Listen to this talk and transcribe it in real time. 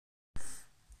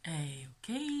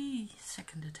Okay,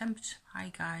 second attempt.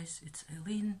 Hi guys, it's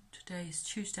Eileen. Today is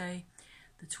Tuesday,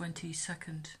 the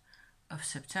 22nd of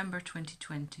September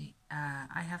 2020.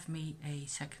 I have me a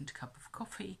second cup of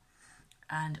coffee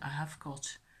and I have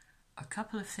got a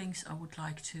couple of things I would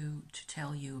like to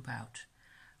tell you about.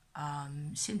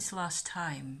 Since last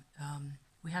time,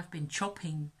 we have been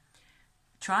trying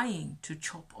to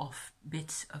chop off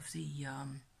bits of the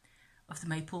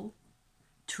maple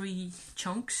tree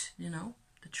chunks, you know,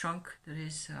 the trunk that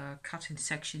is cut in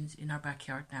sections in our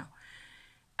backyard now.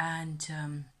 And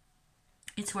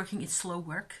it's working, it's slow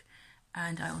work,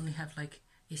 and I only have like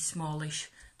a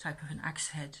smallish type of an axe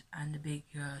head and a big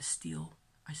steel,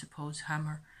 I suppose,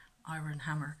 iron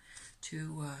hammer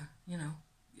to, you know,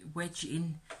 wedge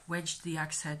the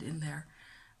axe head in there.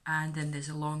 And then there's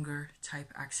a longer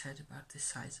type axe head about this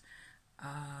size.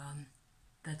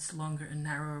 That's longer and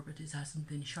narrower, but it hasn't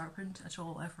been sharpened at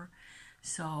all ever.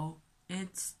 So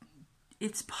it's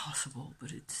possible,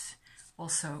 but it's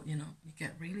also, you know, you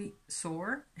get really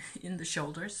sore in the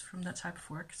shoulders from that type of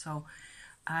work. So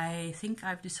I think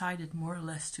I've decided more or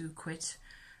less to quit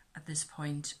at this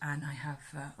point, and I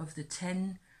have of the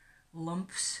 10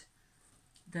 lumps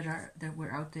that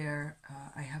were out there,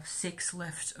 I have 6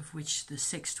 left, of which the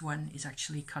 6th one is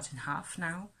actually cut in half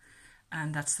now,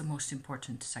 and that's the most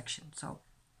important section. So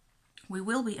we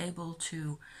will be able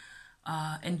to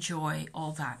enjoy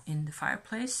all that in the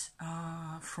fireplace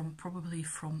probably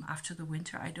from after the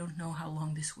winter. I don't know how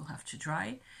long this will have to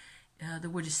dry. The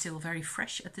wood is still very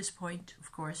fresh at this point,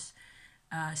 of course,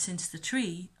 since the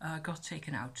tree got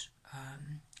taken out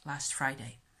last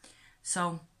Friday.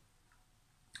 So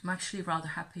I'm actually rather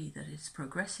happy that it's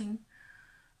progressing.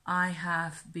 I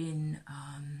have been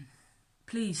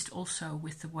pleased also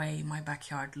with the way my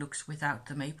backyard looks without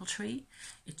the maple tree.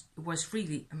 It was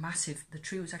really a massive, the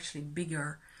tree was actually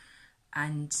bigger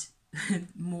and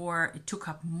more, it took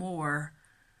up more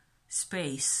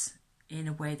space in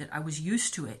a way that I was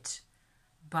used to it,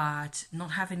 but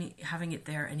not having it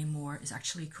there anymore is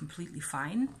actually completely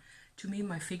fine. To me,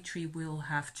 my fig tree will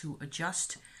have to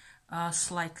adjust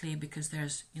slightly, because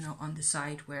there's, you know, on the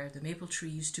side where the maple tree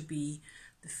used to be,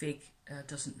 the fig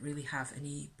doesn't really have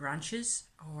any branches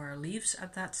or leaves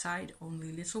at that side, only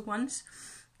little ones,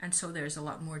 and so there's a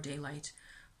lot more daylight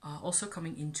also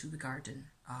coming into the garden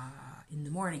in the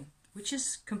morning, which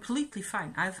is completely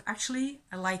fine. I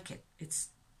like it. It's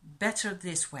better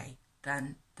this way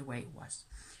than the way it was,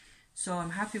 so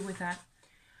I'm happy with that.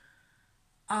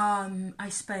 I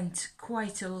spent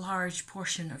quite a large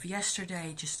portion of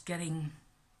yesterday just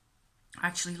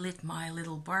actually lit my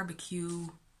little barbecue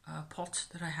pot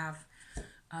that I have,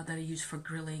 that I use for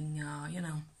grilling, you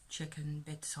know, chicken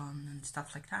bits on and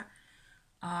stuff like that,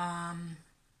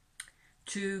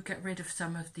 to get rid of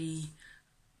some of the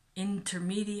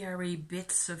intermediary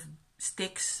bits of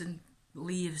sticks and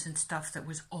leaves and stuff that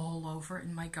was all over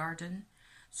in my garden.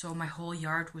 So my whole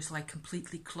yard was like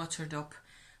completely cluttered up.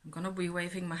 I'm gonna be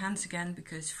waving my hands again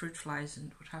because fruit flies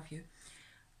and what have you,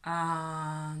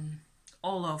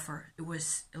 all over. It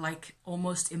was like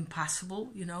almost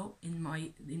impassable, you know, in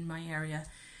my area,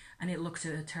 and it looked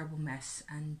a terrible mess.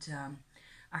 And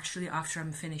actually, after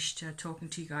I'm finished talking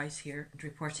to you guys here and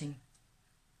reporting,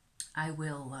 I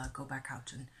will go back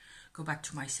out and go back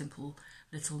to my simple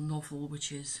little novel,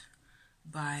 which is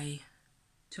by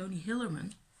Tony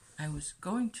Hillerman. I was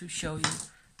going to show you.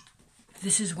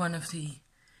 This is one of the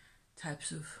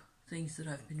types of things that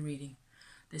I've been reading.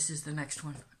 This is the next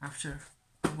one after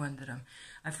the one that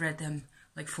I've read them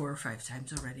like 4 or 5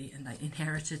 times already, and I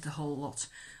inherited the whole lot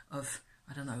of,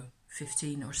 I don't know,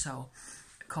 15 or so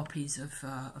copies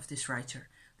of this writer,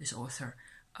 this author,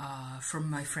 from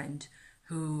my friend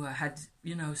who had,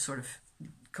 you know, sort of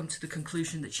come to the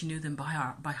conclusion that she knew them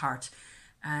by heart,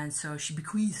 and so she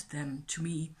bequeathed them to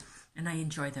me, and I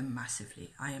enjoy them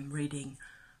massively. I am reading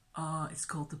it's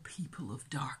called The People of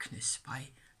Darkness by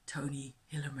Tony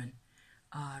Hillerman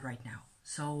right now.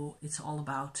 So it's all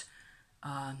about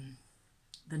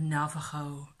the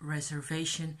Navajo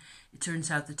reservation. It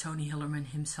turns out that Tony Hillerman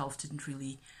himself didn't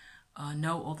really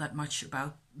know all that much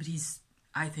about, but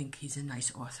I think he's a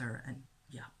nice author, and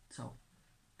yeah, so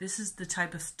this is the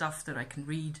type of stuff that I can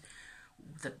read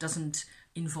that doesn't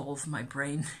involve my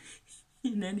brain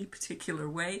in any particular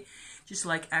way, just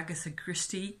like Agatha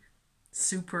Christie.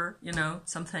 Super, you know,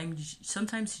 sometimes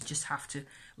you just have to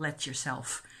let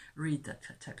yourself read that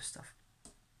type of stuff.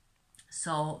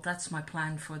 So that's my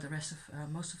plan for the rest of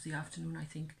most of the afternoon, I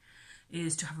think,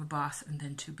 is to have a bath and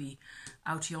then to be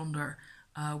out yonder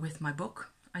with my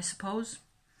book, I suppose,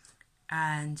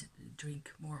 and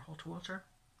drink more hot water,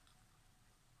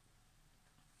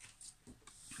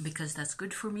 because that's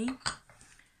good for me.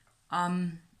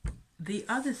 The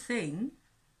other thing,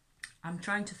 I'm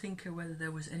trying to think here whether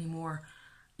there was any more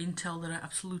intel that I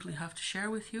absolutely have to share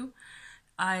with you.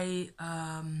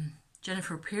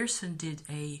 Jennifer Pearson did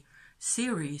a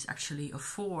series actually of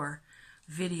 4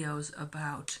 videos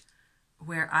about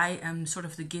where I am sort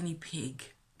of the guinea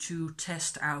pig to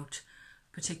test out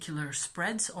particular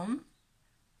spreads on.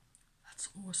 That's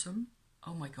awesome.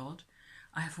 Oh my god.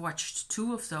 I have watched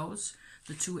 2 of those,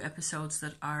 the 2 episodes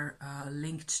that are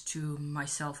linked to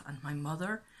myself and my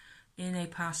mother in a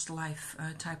past life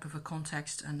type of a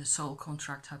context and a soul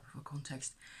contract type of a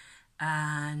context.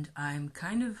 And I'm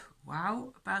kind of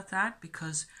wow about that,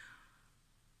 because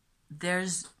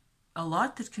there's a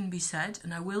lot that can be said,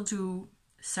 and I will do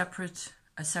a separate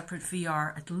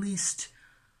VR at least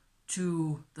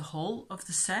to the whole of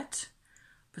the set,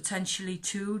 potentially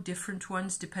 2 different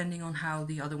ones depending on how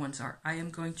the other ones are. I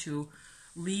am going to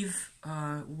leave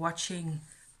watching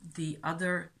the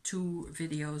other 2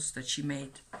 videos that she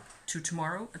made to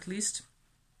tomorrow at least,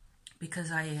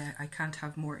 because I can't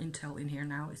have more intel in here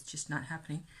now. It's just not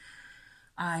happening.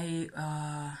 I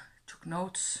took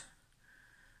notes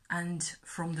and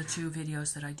from the 2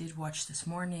 videos that I did watch this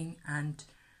morning, and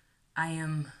I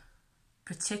am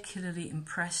particularly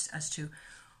impressed as to,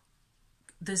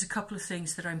 there's a couple of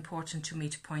things that are important to me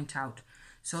to point out.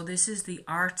 So this is the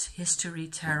Art History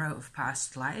Tarot of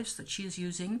Past Lives that she is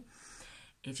using.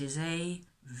 It is a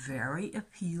very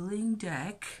appealing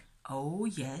deck. Oh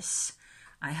yes,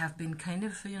 I have been kind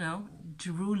of, you know,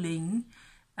 drooling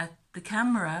at the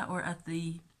camera or at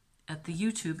the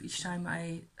YouTube each time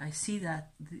I see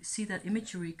that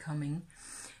imagery coming.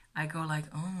 I go like,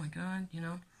 oh my god, you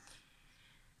know.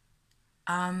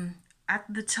 At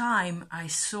the time I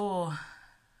saw,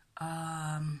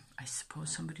 I suppose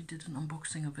somebody did an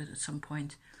unboxing of it at some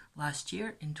point last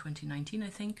year in 2019, I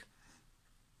think,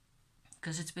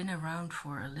 because it's been around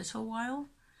for a little while.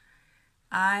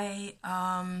 I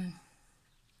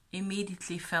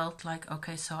immediately felt like,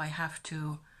 okay, so I have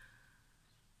to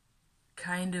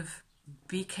kind of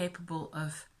be capable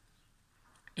of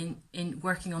in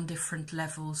working on different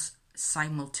levels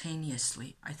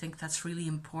simultaneously. I think that's really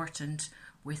important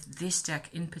with this deck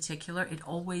in particular.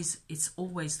 It's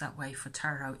always that way for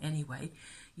tarot anyway.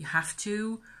 You have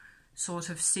to sort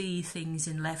of see things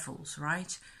in levels,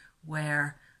 right?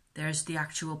 Where there's the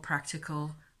actual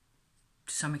practical,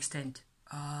 to some extent,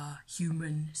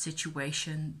 human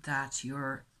situation that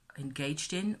you're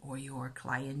engaged in, or your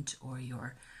client or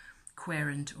your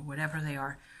querent or whatever they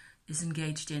are is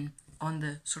engaged in on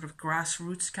the sort of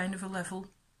grassroots kind of a level.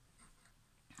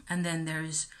 And then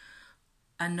there's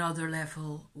another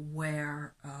level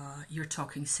where you're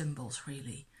talking symbols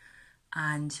really.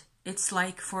 And it's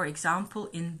like, for example,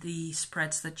 in the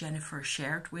spreads that Jennifer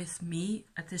shared with me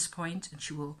at this point, and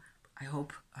she will, I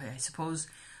hope, I suppose,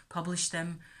 publish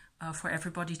them for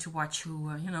everybody to watch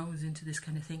who, you know, is into this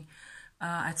kind of thing.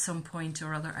 At some point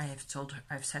or other, I've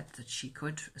said that she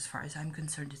could. As far as I'm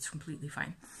concerned, it's completely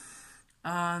fine.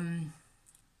 I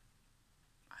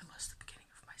lost the beginning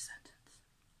of my sentence.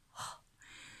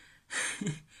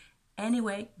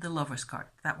 Anyway, the Lover's card.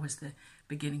 That was the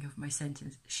beginning of my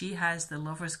sentence. She has the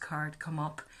Lover's card come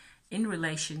up in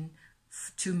relation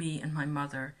to me and my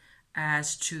mother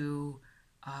as to,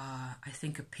 I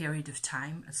think, a period of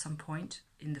time at some point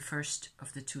in the first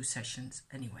of the 2 sessions.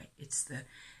 Anyway, it's the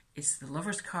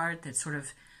Lover's card that sort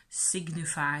of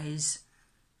signifies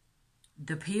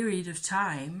the period of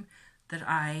time that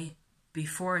I,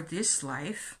 before this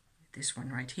life, this one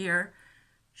right here,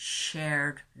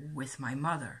 shared with my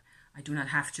mother. I do not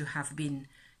have to have been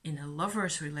in a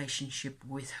lover's relationship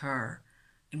with her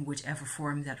in whichever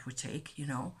form that would take, you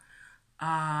know,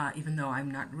 even though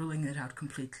I'm not ruling it out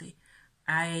completely.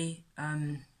 I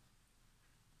haven't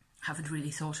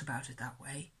really thought about it that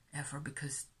way ever,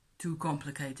 because too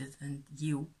complicated, and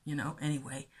you know,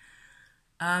 anyway.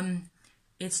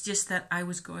 It's just that I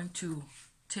was going to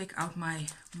take out my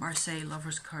Marseille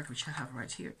Lover's card, which I have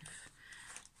right here,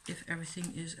 if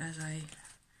everything is as I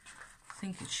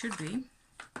think it should be.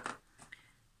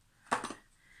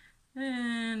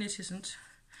 And it isn't.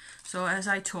 So as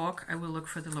I talk, I will look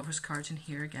for the Lover's card in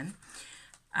here again.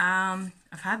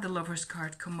 I've had the Lover's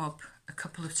card come up a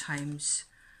couple of times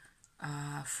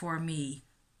for me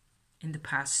in the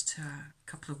past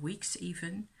couple of weeks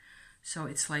even. So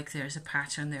it's like there's a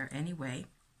pattern there anyway.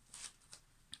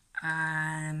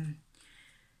 I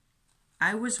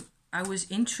was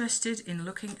interested in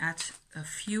looking at a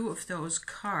few of those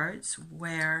cards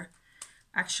where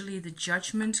actually the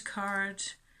Judgment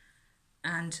card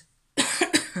and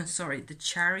sorry, the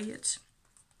Chariot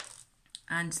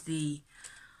and the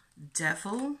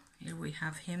Devil, here we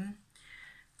have him,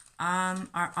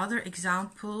 are other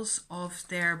examples of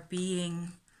there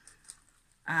being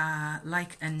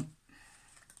like an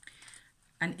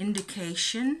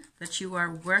indication that you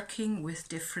are working with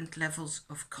different levels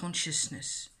of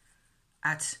consciousness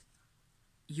at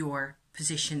your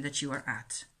position that you are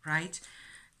at, right?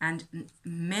 And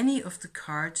many of the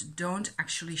cards don't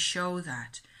actually show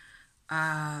that.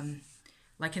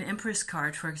 Like an Empress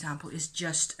card, for example, is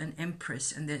just an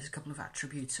Empress, and there's a couple of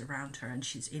attributes around her, and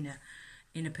she's in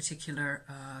a particular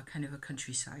kind of a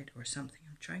countryside or something.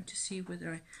 I'm trying to see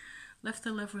whether I left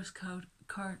the Lovers card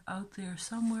out there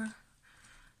somewhere.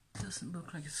 Doesn't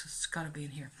look like it's got to be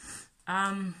in here.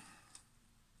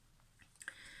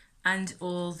 And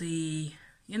all the,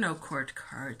 you know, court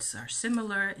cards are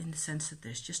similar in the sense that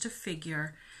there's just a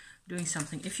figure doing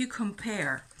something. If you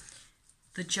compare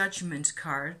the Judgment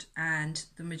card and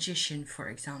the Magician, for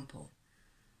example,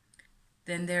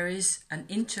 then there is an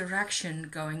interaction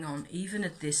going on even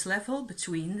at this level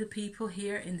between the people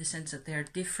here, in the sense that there are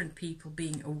different people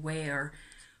being aware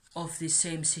of the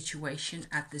same situation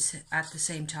at the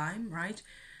same time, right?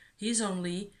 He's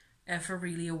only ever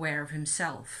really aware of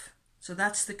himself. So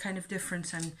that's the kind of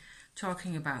difference I'm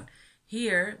talking about.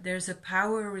 Here, there's a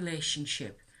power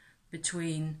relationship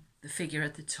between the figure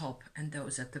at the top and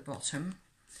those at the bottom.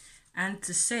 And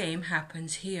the same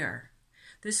happens here.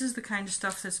 This is the kind of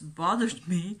stuff that's bothered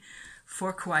me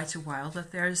for quite a while,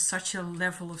 that there is such a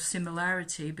level of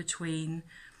similarity between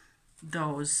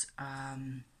those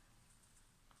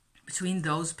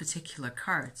particular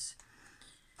cards.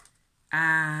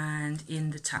 And in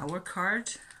the Tower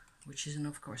card, which is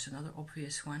of course another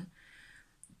obvious one,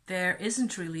 there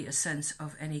isn't really a sense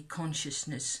of any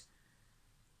consciousness,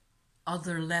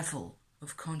 other level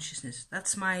of consciousness.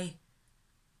 That's my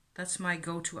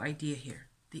go-to idea here,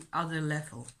 the other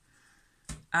level.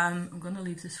 I'm going to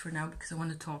leave this for now because I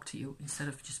want to talk to you instead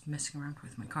of just messing around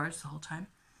with my cards the whole time.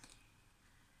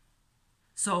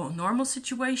 So, normal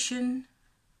situation,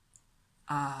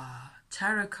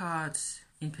 tarot cards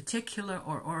in particular,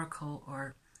 or oracle,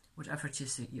 or whatever it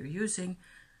is that you're using,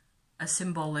 a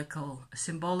symbolic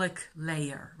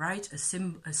layer, right? A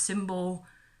symbol-rich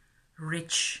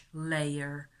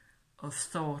layer of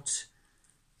thought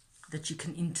that you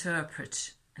can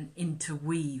interpret and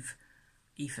interweave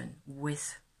even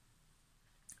with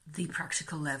the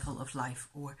practical level of life,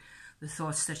 or the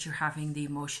thoughts that you're having, the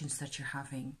emotions that you're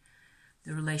having,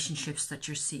 the relationships that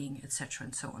you're seeing, etc.,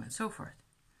 and so on and so forth.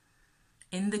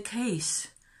 In the case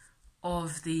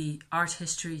of the Art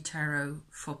History Tarot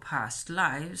for Past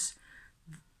Lives,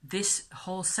 this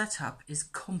whole setup is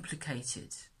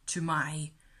complicated to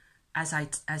my, as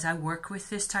I work with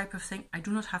this type of thing. I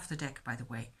do not have the deck, by the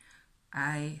way.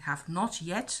 I have not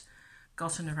yet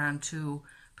gotten around to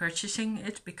purchasing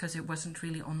it because it wasn't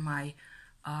really on my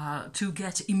to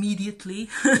get immediately,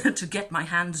 to get my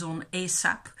hands on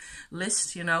ASAP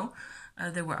list, you know.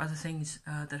 There were other things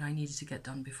that I needed to get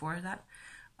done before that.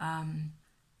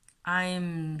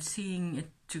 I'm seeing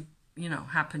it to, you know,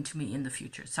 happen to me in the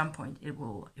future. At some point it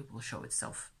will show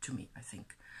itself to me, I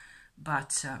think.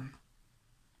 But I'm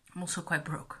also quite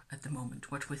broke at the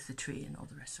moment, what with the tree and all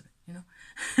the rest of it, you know.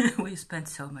 We spent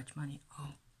so much money.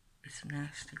 Oh, it's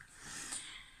nasty.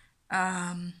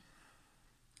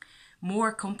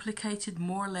 More complicated,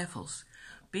 more levels,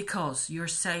 because you're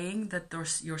saying that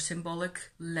there's your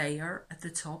symbolic layer at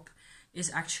the top is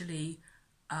actually,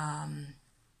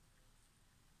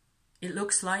 it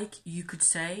looks like you could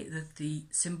say that the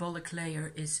symbolic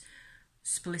layer is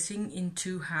splitting in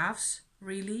two halves,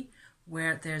 really,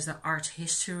 where there's an art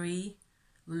history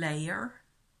layer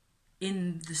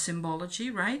in the symbology,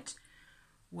 right?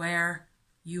 Where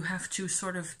you have to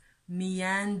sort of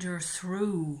meander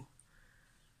through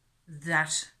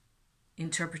that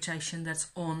interpretation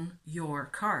that's on your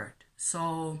card.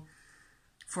 So,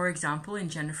 for example, in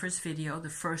Jennifer's video, the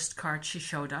first card she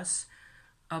showed us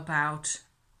about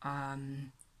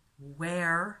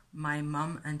where my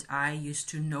mum and I used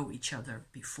to know each other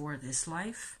before this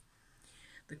life,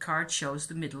 the card shows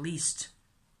the Middle East.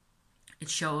 It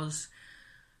shows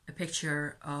a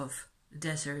picture of the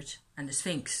desert and the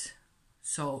Sphinx.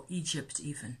 So Egypt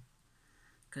even,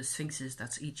 because Sphinxes,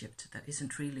 that's Egypt. That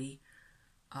isn't really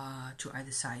to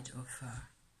either side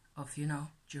of you know,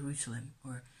 Jerusalem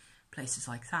or places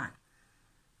like that.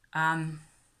 I'm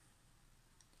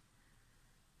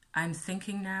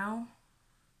thinking now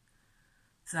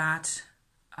that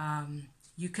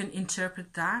you can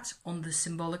interpret that on the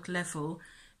symbolic level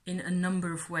in a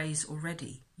number of ways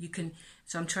already. You can,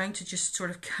 so I'm trying to just sort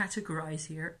of categorize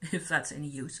here, if that's any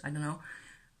use, I don't know.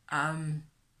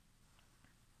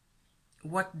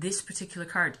 What this particular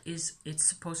card is, it's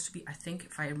supposed to be, I think,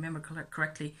 if I remember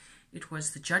correctly, it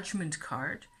was the Judgment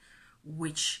card,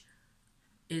 which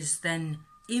is then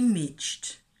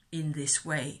imaged in this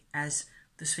way as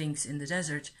the Sphinx in the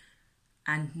desert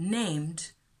and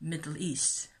named Middle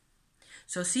East.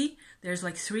 So see, there's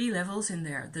like 3 levels in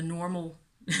there. The normal,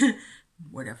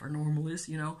 whatever normal is,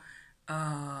 you know,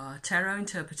 tarot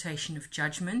interpretation of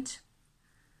Judgment.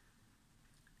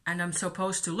 And I'm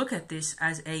supposed to look at this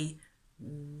as a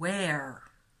where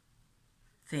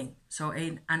thing. So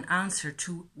an answer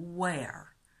to where.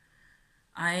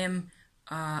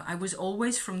 I was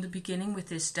always from the beginning with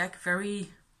this deck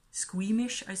very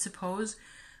squeamish, I suppose,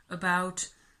 about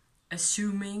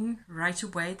assuming right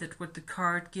away that what the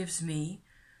card gives me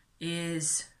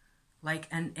is like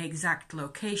an exact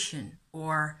location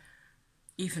or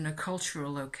even a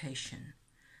cultural location.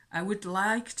 I would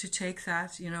like to take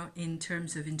that, you know, in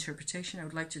terms of interpretation, I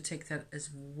would like to take that as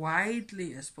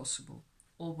widely as possible,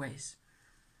 always.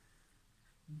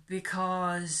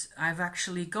 Because I've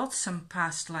actually got some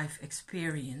past life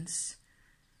experience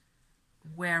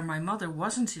where my mother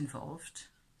wasn't involved.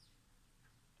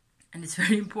 And it's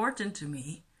very important to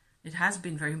me. It has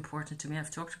been very important to me.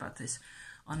 I've talked about this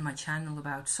on my channel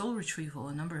about soul retrieval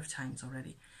a number of times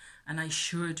already. And I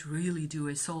should really do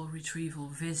a soul retrieval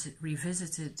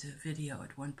revisited video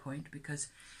at one point, because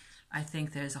I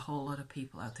think there's a whole lot of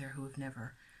people out there who have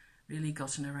never really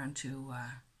gotten around to,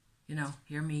 you know,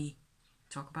 hear me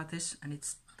talk about this. And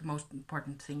it's the most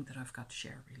important thing that I've got to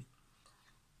share, really.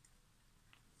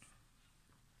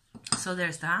 So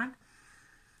there's that.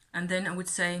 And then I would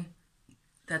say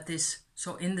that this,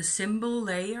 so in the symbol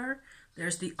layer,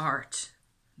 there's the art.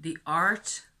 The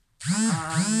art,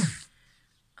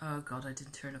 oh God, I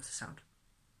didn't turn off the sound.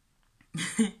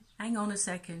 Hang on a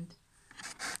second.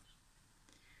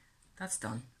 That's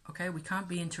done. Okay, we can't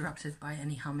be interrupted by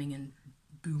any humming and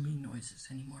booming noises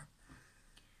anymore.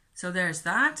 So there's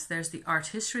that. There's the art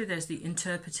history. There's the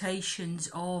interpretations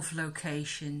of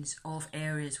locations, of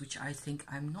areas, which I think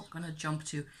I'm not going to jump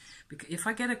to. Because if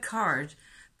I get a card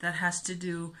that has to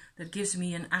do, that gives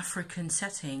me an African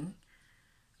setting,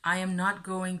 I am not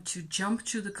going to jump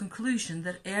to the conclusion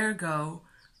that ergo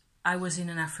I was in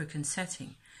an African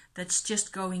setting. That's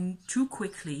just going too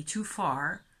quickly, too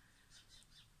far.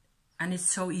 And it's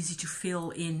so easy to fill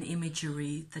in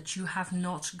imagery that you have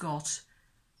not got,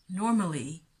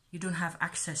 normally, you don't have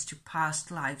access to past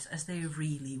lives as they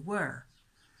really were.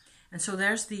 And so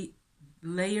there's the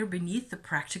layer beneath, the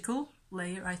practical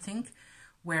layer, I think,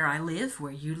 where I live,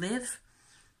 where you live,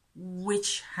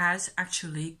 which has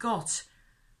actually got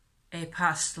a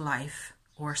past life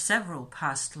or several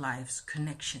past lives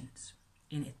connections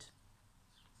in it.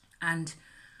 And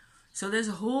so there's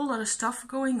a whole lot of stuff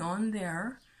going on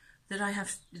there that I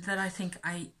think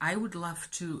I would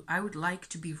like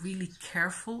to be really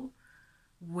careful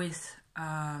with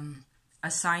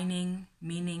assigning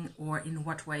meaning or in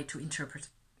what way to interpret,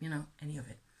 you know, any of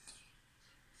it.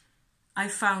 I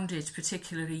found it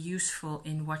particularly useful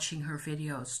in watching her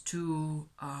videos to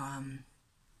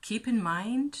keep in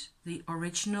mind the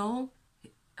original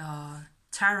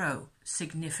tarot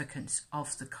significance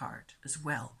of the card as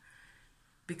well,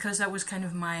 because that was kind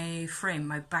of my frame,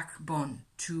 my backbone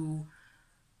to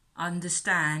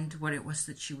understand what it was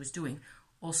that she was doing.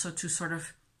 Also to sort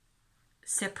of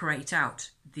separate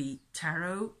out the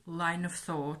tarot line of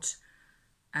thought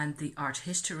and the art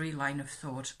history line of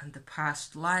thought and the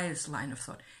past lives line of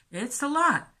thought. It's a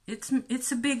lot.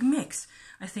 It's a big mix.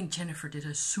 I think Jennifer did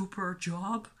a super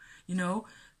job, you know,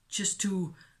 just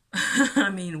to, I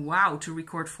mean, wow, to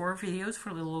record 4 videos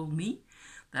for little old me.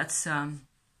 That's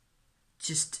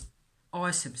just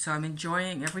awesome. So I'm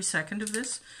enjoying every second of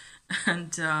this.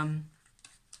 And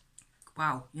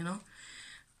wow, you know,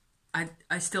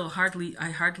 I still hardly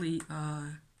I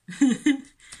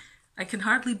can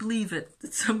hardly believe it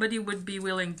that somebody would be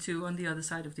willing to on the other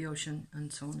side of the ocean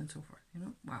and so on and so forth, you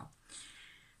know. Wow.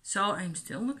 So I'm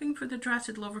still looking for the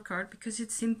Dratted Lover card because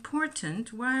it's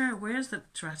important. Where's the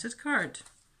Dratted card?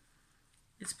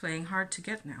 It's playing hard to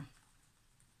get now.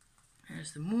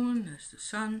 There's the moon, there's the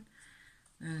sun,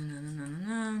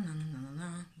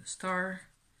 the star.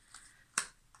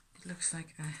 It looks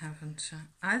like I haven't,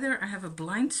 either I have a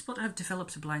blind spot, I've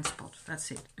developed a blind spot, that's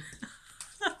it.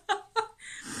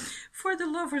 For the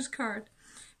Lover's card,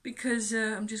 because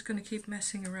I'm just going to keep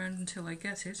messing around until I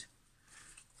get it.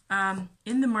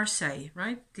 In the Marseille,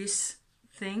 right, this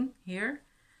thing here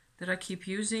that I keep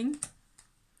using,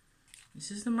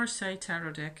 this is the Marseille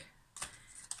tarot deck,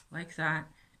 like that,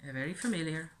 very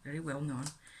familiar, very well known.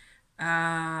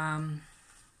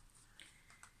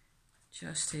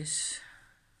 Justice,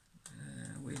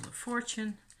 Wheel of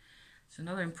Fortune, it's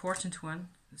another important one.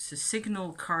 It's a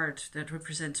signal card that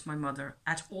represents my mother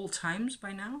at all times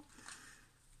by now.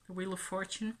 The Wheel of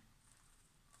Fortune.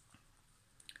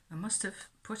 I must have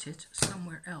put it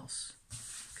somewhere else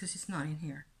because it's not in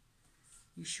here.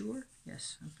 You sure?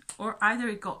 Yes. Or either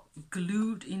it got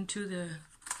glued into the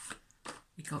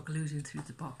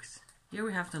box. Here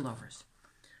we have the Lovers.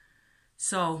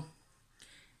 So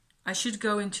I should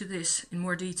go into this in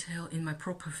more detail in my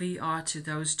proper VR to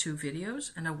those two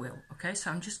videos, and I will. Okay,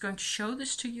 so I'm just going to show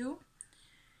this to you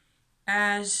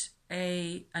as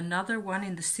another one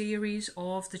in the series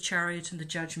of the Chariot and the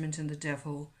Judgment and the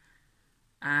Devil.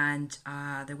 And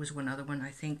there was one other one,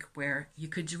 I think, where you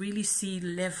could really see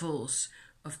levels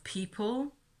of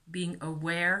people being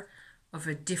aware of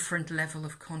a different level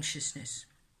of consciousness.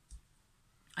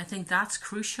 I think that's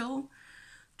crucial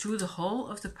to the whole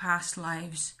of the past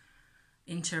lives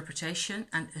interpretation,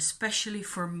 and especially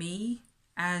for me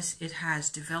as it has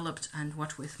developed, and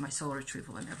what with my soul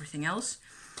retrieval and everything else,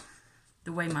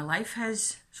 the way my life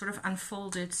has sort of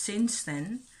unfolded since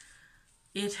then.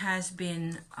 It has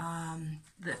been,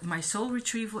 my soul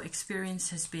retrieval experience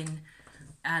has been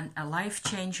a life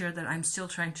changer that I'm still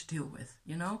trying to deal with,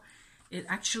 you know. It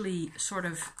actually sort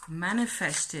of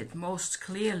manifested most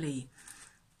clearly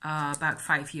about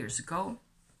 5 years ago.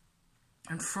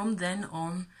 And from then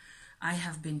on, I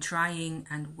have been trying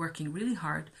and working really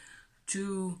hard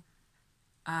to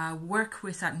work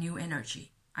with that new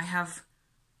energy. I have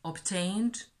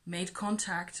made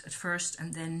contact at first,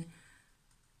 and then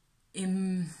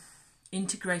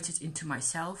integrated into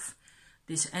myself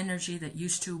this energy that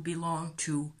used to belong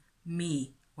to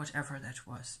me, whatever that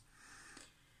was.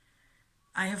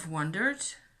 I have wondered,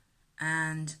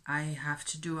 and I have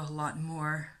to do a lot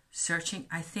more searching.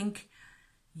 I think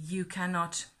you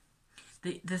cannot,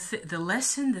 the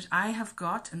lesson that I have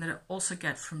got, and that I also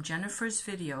get from Jennifer's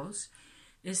videos,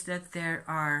 is that there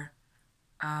are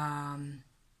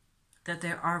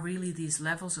really these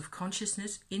levels of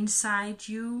consciousness inside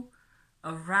you,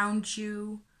 around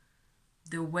you,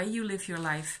 the way you live your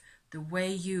life, the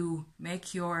way you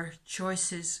make your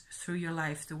choices through your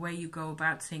life, the way you go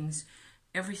about things.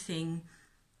 Everything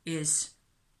is,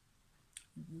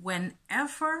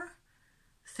 whenever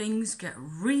things get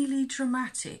really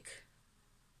dramatic,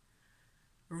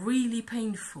 really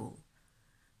painful,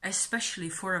 especially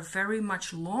for a very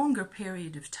much longer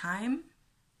period of time,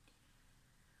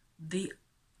 the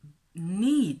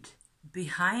need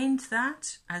behind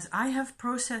that, as I have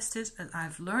processed it, and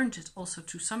I've learned it also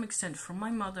to some extent from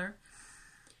my mother,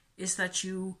 is that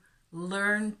you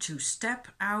learn to step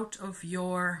out of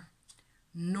your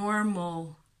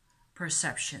normal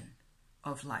perception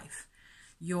of life,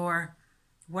 your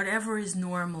whatever is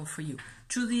normal for you,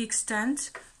 to the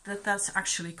extent that that's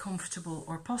actually comfortable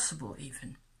or possible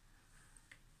even.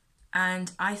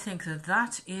 And I think that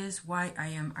that is why I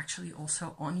am actually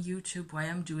also on YouTube, why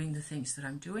I'm doing the things that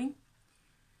I'm doing.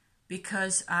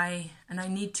 Because I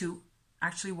need to,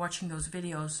 actually watching those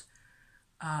videos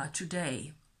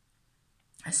today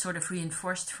has sort of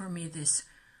reinforced for me this,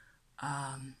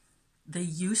 the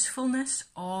usefulness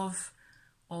of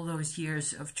all those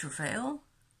years of travail,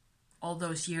 all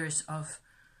those years of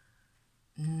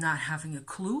not having a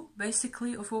clue,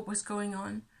 basically, of what was going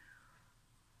on.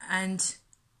 And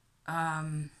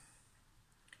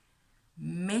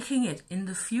making it in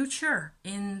the future,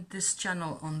 in this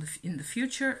channel, in the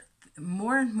future,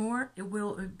 more and more, it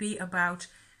will be about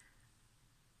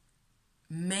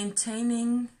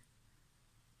maintaining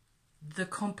the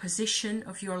composition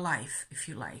of your life, if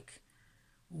you like,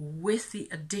 with the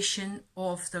addition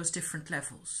of those different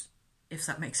levels, if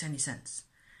that makes any sense.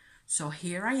 So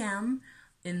here I am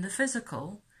in the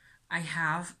physical. I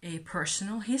have a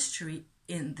personal history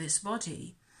in this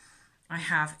body. I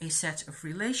have a set of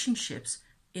relationships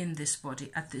in this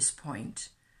body at this point,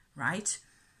 right?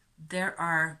 There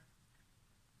are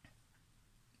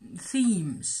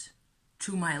themes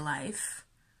to my life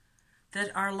that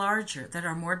are larger, that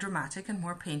are more dramatic and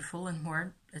more painful and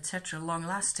more, etc.,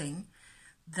 long-lasting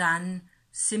than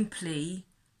simply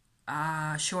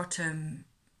short-term,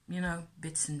 you know,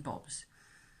 bits and bobs.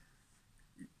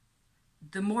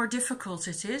 The more difficult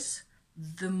it is,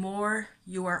 the more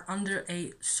you are under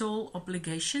a soul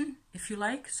obligation, if you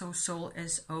like. So soul,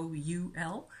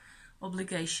 S-O-U-L,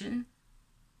 obligation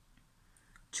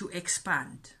to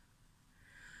expand,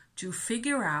 to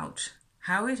figure out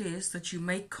how it is that you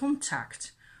make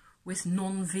contact with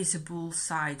non-visible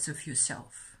sides of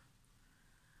yourself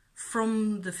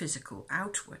from the physical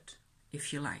outward,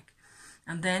 if you like.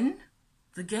 And then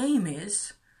the game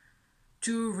is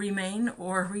to remain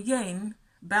or regain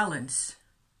balance,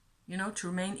 you know, to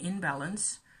remain in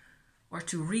balance or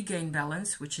to regain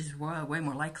balance, which is way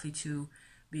more likely to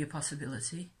be a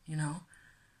possibility, you know,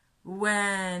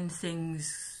 when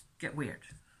things get weird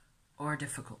or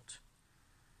difficult.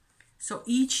 So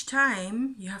each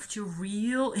time you have to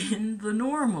reel in the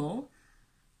normal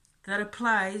that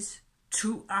applies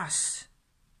to us,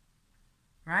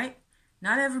 right?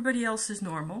 Not everybody else is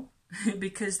normal,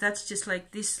 because that's just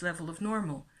like this level of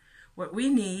normal. What we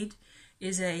need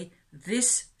is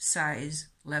this size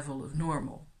level of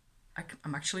normal.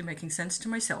 I'm actually making sense to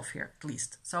myself here, at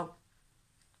least. So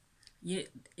you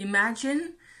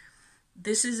imagine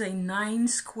this is a 9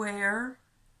 square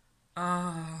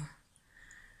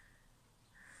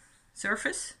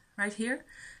surface right here.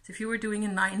 So if you were doing a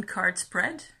 9-card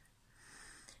spread,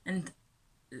 and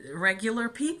regular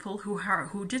people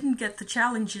who didn't get the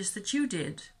challenges that you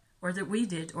did, or that we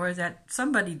did, or that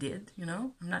somebody did, you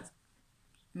know, I'm not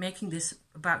making this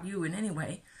about you in any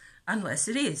way, unless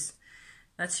it is.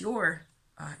 That's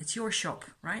it's your shop,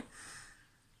 right?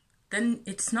 Then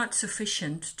it's not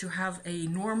sufficient to have a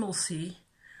normalcy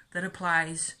that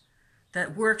applies,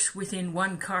 that works within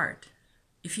one card.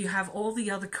 If you have all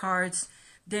the other cards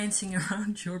dancing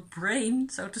around your brain,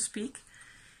 so to speak,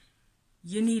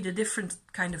 you need a different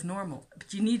kind of normal.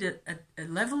 But you need a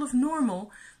level of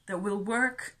normal that will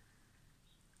work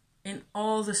in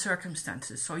all the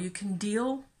circumstances. So you can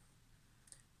deal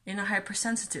in a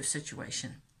hypersensitive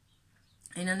situation,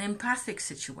 in an empathic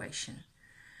situation,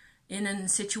 in a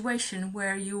situation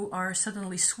where you are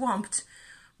suddenly swamped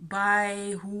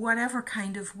by whatever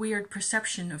kind of weird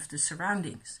perception of the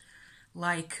surroundings.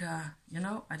 Like, you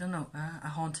know, I don't know, a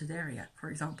haunted area, for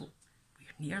example.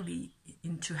 We're nearly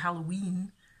into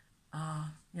Halloween,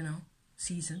 you know,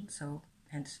 season, so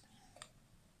hence.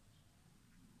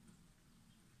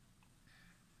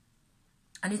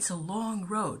 And it's a long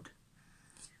road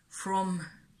from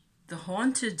the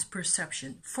haunted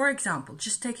perception. For example,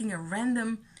 just taking a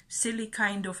random, silly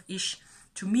kind of ish,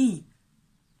 to me,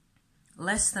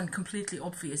 less than completely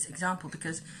obvious example,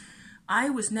 because I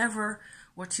was never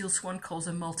what Teal Swan calls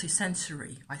a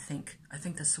multisensory, I think. I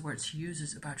think that's the word she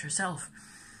uses about herself.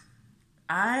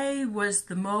 I was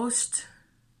the most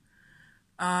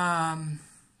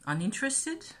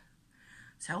uninterested,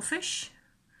 selfish.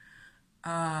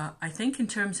 I think in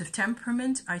terms of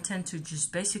temperament, I tend to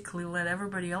just basically let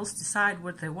everybody else decide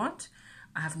what they want.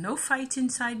 I have no fight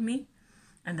inside me,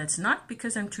 and that's not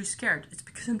because I'm too scared. It's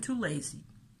because I'm too lazy.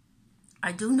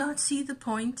 I do not see the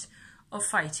point of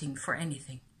fighting for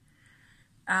anything.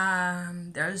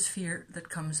 There's fear that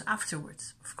comes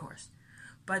afterwards, of course.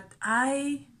 But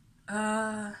I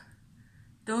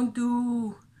don't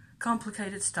do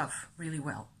complicated stuff really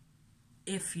well,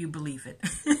 if you believe it.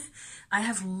 I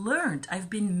have learned, I've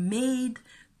been made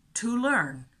to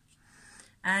learn.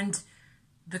 And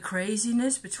the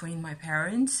craziness between my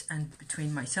parents and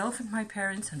between myself and my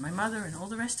parents and my mother and all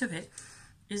the rest of it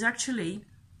is actually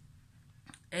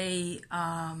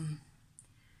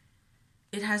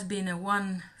it has been a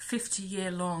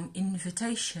 150-year-long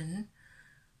invitation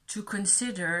to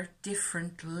consider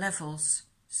different levels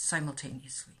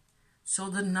simultaneously. So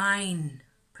the 9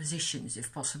 positions,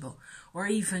 if possible, or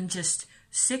even just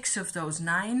 6 of those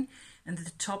 9, and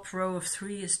the top row of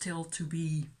 3 is still to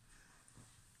be,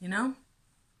 you know,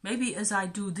 maybe as I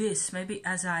do this, maybe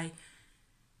as I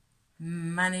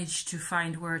manage to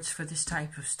find words for this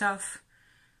type of stuff,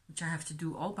 which I have to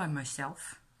do all by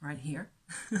myself, right here,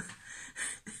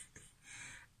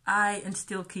 and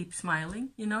still keep smiling,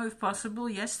 you know, if possible.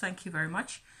 Yes, thank you very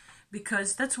much,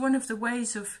 because that's one of the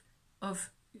ways of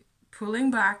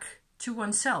pulling back to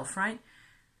oneself, right?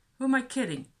 Who am I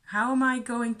kidding? How am I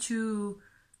going to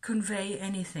convey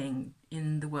anything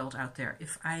in the world out there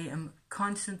if I am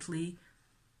constantly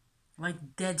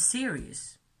like dead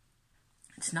serious?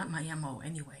 It's not my MO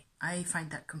anyway. I find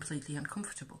that completely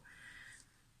uncomfortable.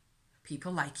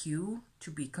 People like you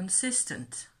to be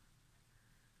consistent.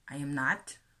 I am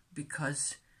not,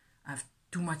 because I have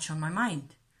too much on my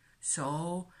mind.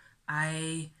 So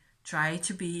I try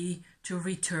to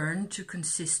return to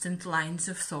consistent lines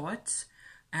of thought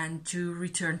and to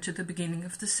return to the beginning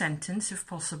of the sentence if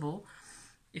possible.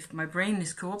 If my brain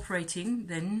is cooperating,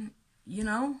 then, you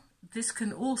know, this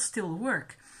can all still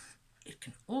work. It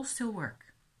can all still work,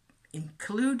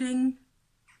 including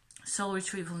soul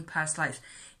retrieval in past lives.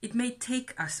 It may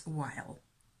take us a while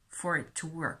for it to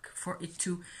work, for it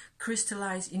to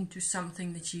crystallize into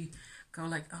something that you go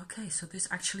like, okay, so this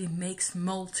actually makes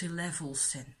multi-level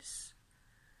sense.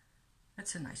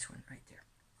 That's a nice one right there.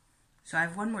 So I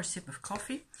have one more sip of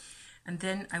coffee, and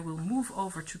then I will move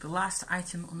over to the last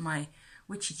item on my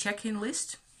Witchy check-in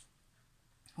list,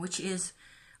 which is,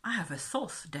 I have a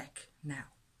Thoth deck now.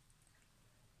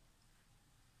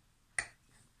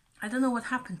 I don't know what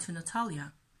happened to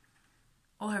Natalia.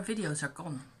 all her videos are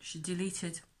gone. She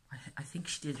deleted, I think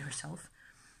she did herself,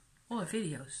 all her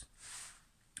videos.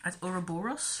 At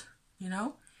Ouroboros, you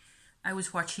know, I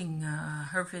was watching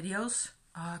her videos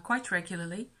quite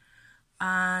regularly,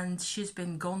 and she's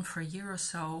been gone for a year or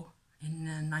so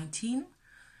in 19,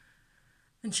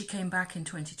 and she came back in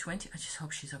 2020. I just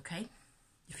hope she's okay.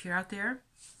 If you're out there,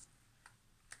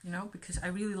 you know, because I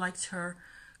really liked her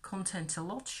content a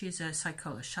lot. She's a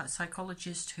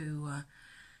psychologist who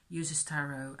uses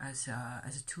tarot as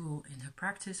a tool in her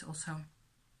practice also,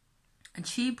 and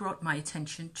she brought my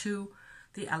attention to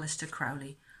the Aleister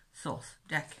Crowley Thoth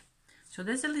deck. So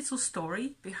there's a little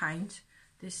story behind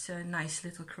this nice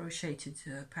little crocheted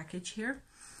package here.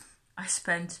 I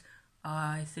spent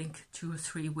I think 2 or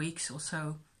 3 weeks or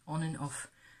so on and off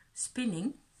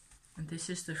spinning, and this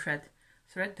is the thread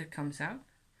that comes out.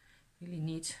 Really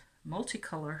neat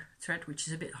multicolor thread, which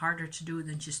is a bit harder to do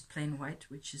than just plain white,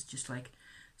 which is just like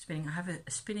spinning. I have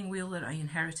a spinning wheel that I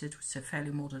inherited, which is a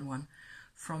fairly modern one,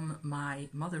 from my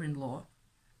mother-in-law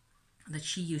that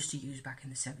she used to use back in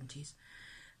the 70s.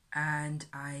 And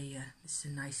this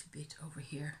is a nice bit over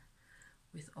here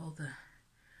with all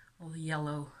the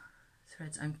yellow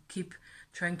threads. I keep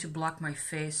trying to block my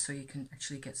face so you can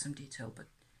actually get some detail, but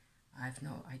I have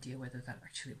no idea whether that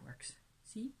actually works.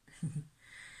 See?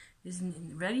 This is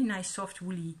a very nice soft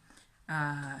woolly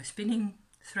spinning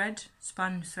thread,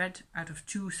 spun thread out of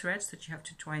 2 threads that you have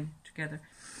to twine together.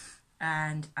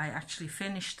 And I actually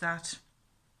finished that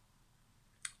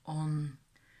on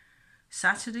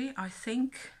Saturday, I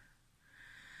think.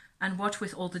 And what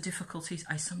with all the difficulties,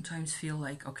 I sometimes feel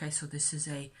like, okay, so this is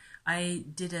I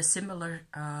did a similar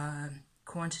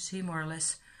quantity, more or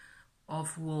less,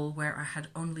 of wool where I had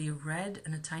only red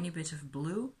and a tiny bit of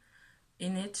blue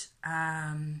in it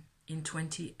in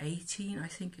 2018, I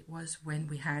think it was, when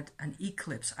we had an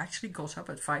eclipse. I actually got up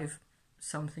at 5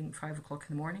 o'clock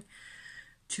in the morning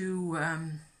to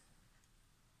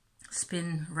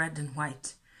spin red and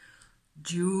white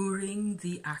during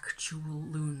the actual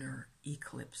lunar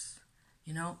eclipse,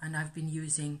 you know, and I've been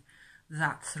using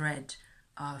that thread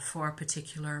for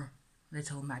particular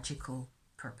little magical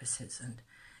purposes and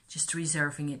just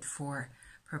reserving it for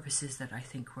purposes that I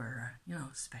think were, you know,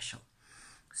 special.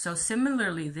 So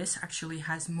similarly, this actually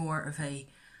has more of a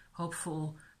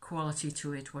hopeful quality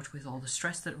to it. What with all the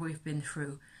stress that we've been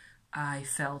through, I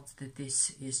felt that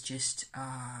this is just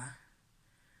a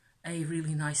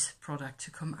really nice product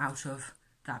to come out of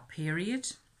that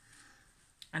period.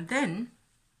 And then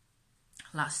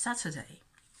last Saturday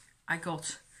I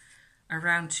got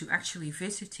around to actually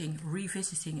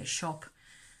revisiting a shop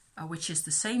which is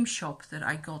the same shop that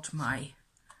I got my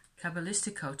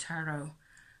Kabbalistico tarot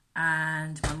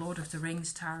and my Lord of the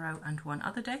Rings tarot and one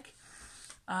other deck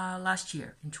last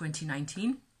year in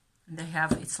 2019. And they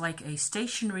have, it's like a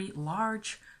stationery,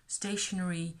 large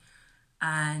stationery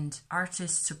and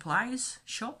artist supplies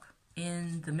shop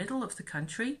in the middle of the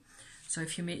country. So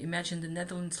if you imagine the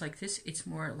Netherlands like this, it's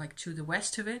more like to the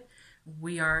west of it.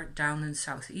 We are down in the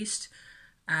southeast,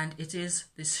 and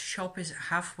this shop is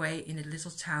halfway in a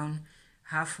little town,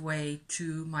 halfway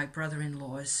to my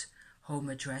brother-in-law's home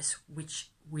address,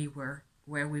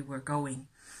 where we were going.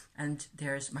 And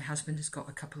my husband has got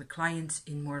a couple of clients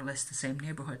in more or less the same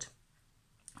neighborhood,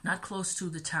 not close to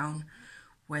the town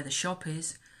where the shop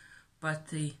is, but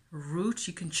the route,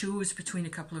 you can choose between a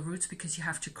couple of routes because you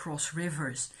have to cross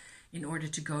rivers in order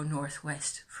to go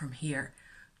northwest from here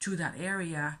to that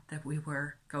area that we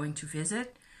were going to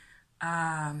visit. You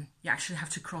actually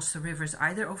have to cross the rivers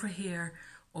either over here,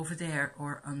 over there,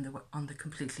 or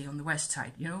completely on the west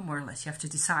side, you know, more or less. You have to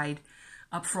decide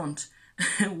up front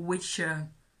which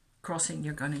crossing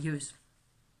you're going to use.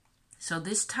 So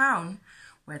this town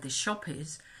where the shop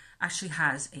is actually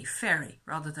has a ferry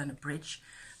rather than a bridge,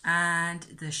 and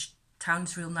the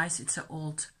town's real nice. It's an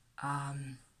old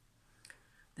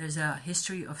there's a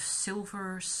history of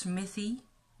silversmith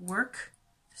work,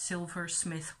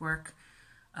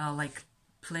 like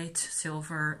plate,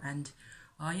 silver, and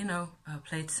you know,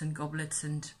 plates and goblets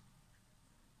and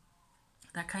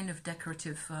that kind of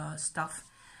decorative stuff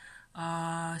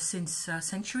since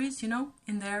centuries, you know,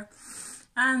 in there.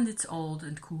 And it's old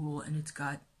and cool, and it's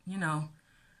got, you know,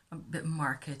 a bit of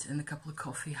market and a couple of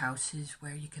coffee houses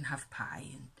where you can have pie,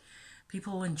 and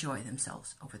people enjoy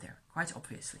themselves over there, quite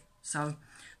obviously. So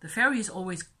the ferry is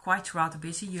always quite rather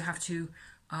busy. You have to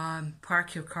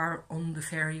park your car on the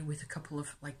ferry with a couple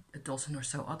of, like a dozen or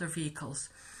so other vehicles,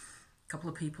 a couple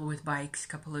of people with bikes, a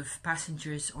couple of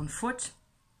passengers on foot.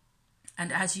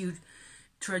 And as you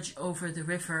trudge over the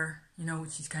river, you know,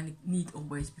 which is kind of neat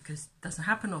always because it doesn't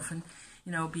happen often,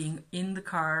 you know, being in the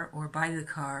car or by the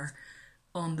car,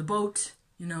 on the boat,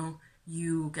 you know,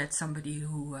 you get somebody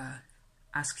who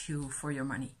asks you for your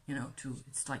money, you know,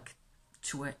 it's like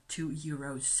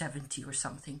 €2.70 or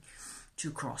something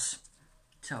to cross.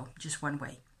 So just one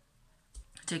way.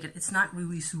 Take it. It's not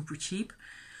really super cheap,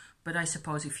 but I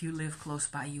suppose if you live close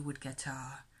by, you would get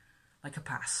like a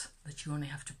pass that you only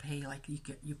have to pay, like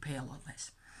you pay a lot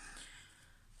less.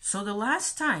 So the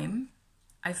last time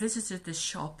I visited this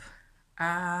shop,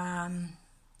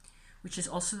 which is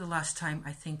also the last time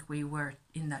I think we were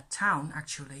in that town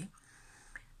actually,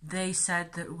 they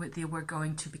said that they were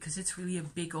going to, because it's really a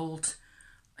big old,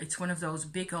 it's one of those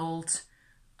big old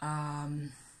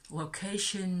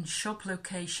shop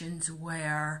locations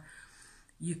where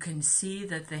you can see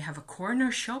that they have a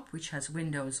corner shop which has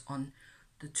windows on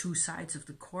the two sides of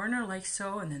the corner like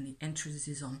so, and then the entrance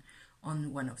is on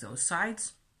one of those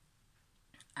sides.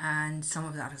 And some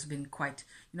of that has been quite,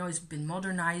 you know, it's been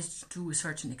modernized to a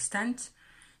certain extent.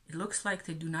 It looks like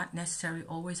they do not necessarily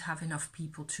always have enough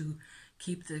people to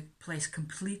keep the place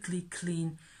completely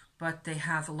clean, but they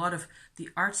have a lot of the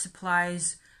art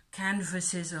supplies,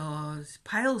 canvases,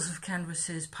 piles of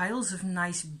canvases, piles of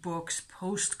nice books,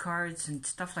 postcards and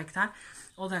stuff like that.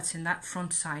 All that's in that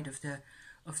front side of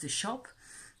the shop,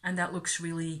 and that looks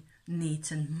really neat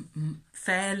and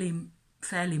fairly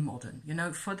modern, you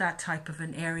know, for that type of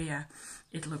an area.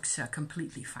 It looks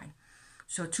completely fine.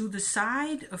 So to the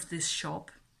side of this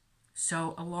shop,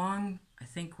 so along, I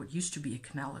think what used to be a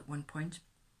canal at one point,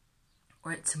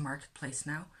 or it's a marketplace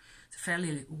now, it's a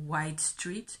fairly wide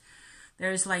street.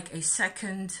 There's like a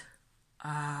second,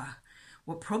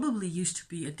 what probably used to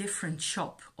be a different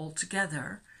shop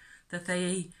altogether, that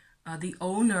they, the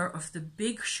owner of the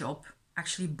big shop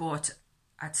actually bought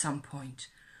at some point.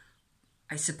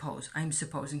 I'm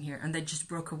supposing here, and they just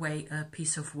broke away a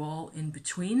piece of wall in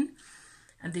between.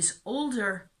 And this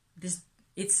older,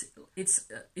 it's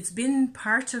been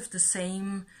part of the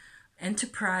same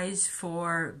enterprise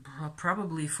for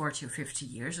probably 40 or 50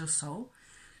 years or so.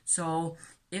 So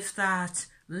if that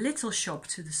little shop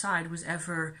to the side was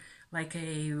ever like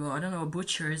a, I don't know, a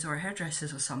butcher's or a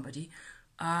hairdresser's or somebody,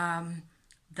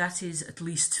 that is at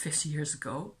least 50 years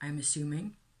ago, I'm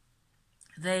assuming.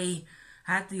 They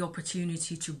had the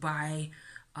opportunity to buy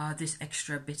this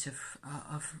extra bit of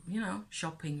you know,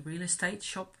 shopping, real estate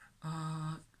shop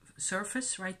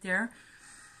surface right there,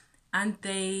 and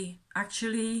they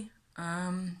actually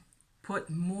put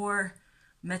more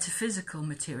metaphysical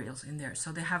materials in there.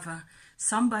 So they have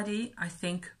somebody, I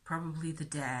think probably the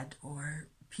dad or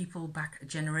people back, a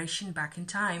generation back in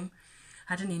time,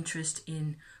 had an interest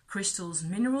in crystals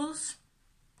and minerals.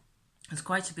 There's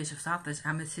quite a bit of that. There's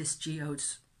amethyst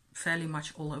geodes fairly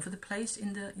much all over the place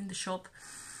in the shop,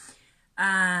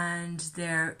 and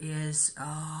there is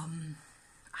I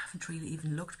haven't really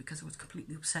even looked because I was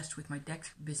completely obsessed with my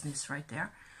deck business right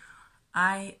there.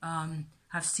 I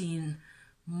have seen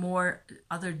more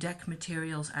other deck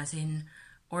materials, as in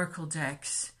oracle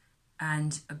decks,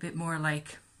 and a bit more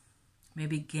like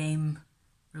maybe game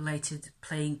related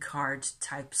playing card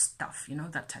type stuff, you know,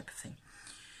 that type of thing.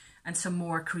 And some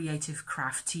more creative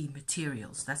crafty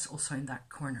materials. That's also in that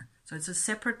corner. So it's a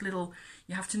separate little,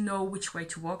 you have to know which way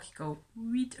to walk. You go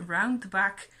right around the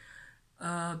back,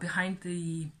 behind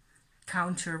the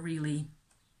counter really,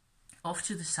 off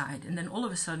to the side. And then all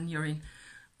of a sudden you're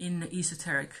in the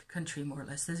esoteric country, more or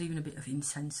less. There's even a bit of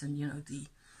incense and, you know,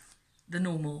 the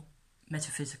normal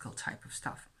metaphysical type of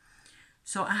stuff.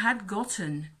 So I had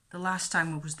gotten, the last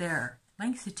time I was there,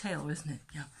 lengthy tail, isn't it?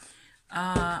 Yeah.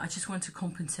 I just want to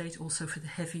compensate also for the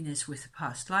heaviness with the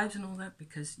past lives and all that,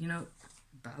 because, you know,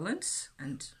 balance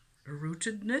and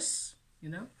rootedness, you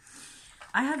know.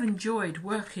 I have enjoyed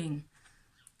working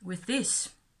with this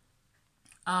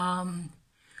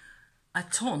a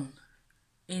ton,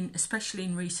 especially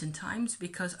in recent times,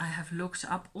 because I have looked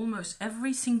up almost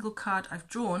every single card I've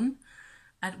drawn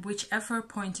at whichever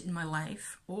point in my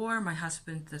life, or my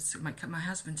husband, my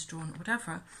husband's drawn,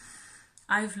 whatever.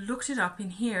 I've looked it up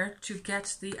in here to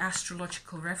get the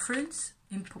astrological reference,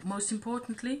 most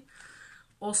importantly.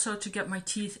 Also to get my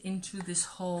teeth into this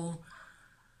whole,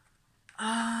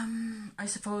 I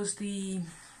suppose, the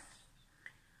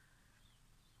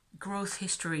growth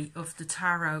history of the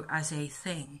tarot as a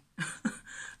thing.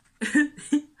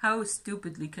 How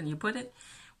stupidly can you put it?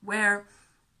 Where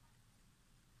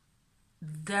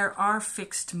there are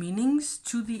fixed meanings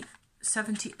to the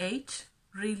 78,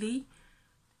 really.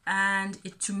 And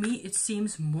to me, it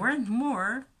seems more and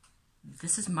more,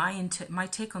 this is my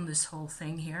take on this whole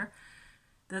thing here,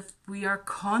 that we are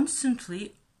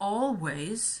constantly,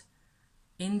 always,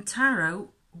 in tarot,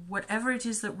 whatever it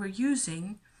is that we're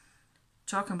using,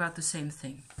 talking about the same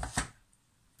thing.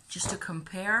 Just to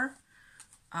compare,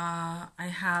 I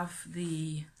have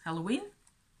the Halloween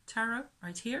tarot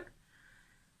right here.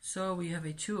 So we have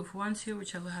a 2 of Wands here,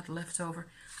 which I had left over.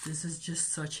 This is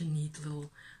just such a neat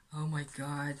little, oh my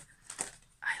god.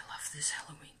 I love this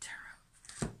Halloween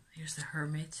tarot. Here's the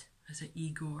Hermit as an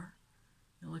Igor.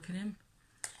 You look at him.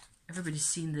 Everybody's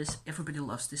seen this. Everybody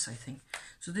loves this, I think.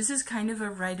 So this is kind of a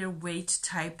Rider-Waite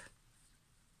type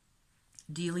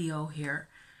dealio here.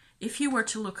 If you were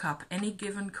to look up any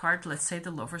given card, let's say the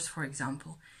Lovers, for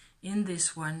example, in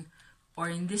this one or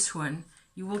in this one,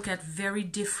 you will get very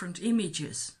different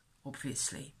images,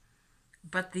 obviously.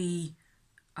 But the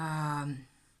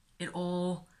it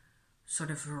all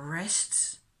sort of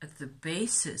rests at the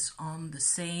basis on the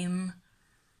same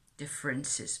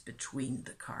differences between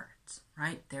the cards,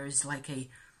 right? There is like a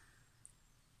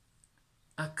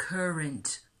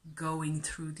current going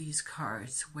through these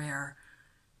cards where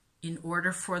in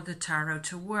order for the tarot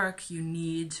to work, you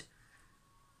need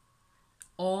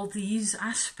all these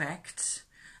aspects,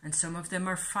 and some of them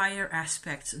are fire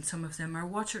aspects, and some of them are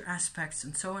water aspects,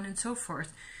 and so on and so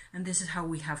forth. And this is how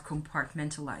we have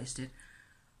compartmentalized it.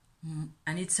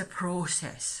 And it's a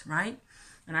process, right?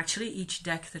 And actually each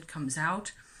deck that comes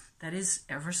out, that is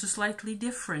ever so slightly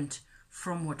different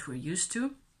from what we're used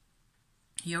to.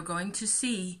 You're going to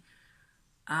see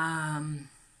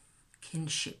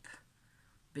kinship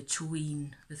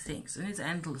between the things. And it's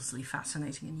endlessly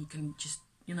fascinating, and you can just,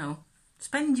 you know,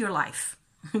 spend your life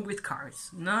with cards.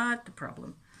 Not the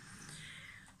problem.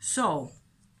 So,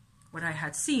 what I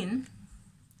had seen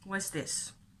was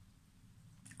this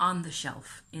on the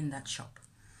shelf in that shop,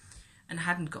 and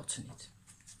hadn't gotten it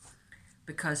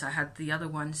because I had the other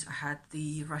ones. I had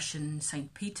the Russian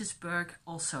St. Petersburg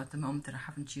also at the moment that I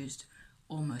haven't used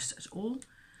almost at all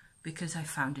because I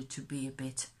found it to be a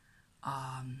bit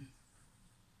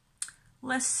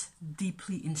less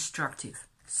deeply instructive,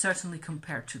 certainly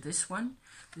compared to this one.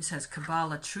 This has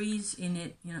Kabbalah trees in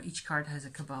it. You know, each card has a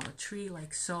Kabbalah tree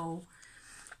like so.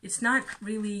 It's not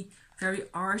really very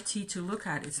arty to look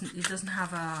at. It doesn't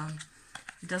have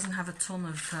a ton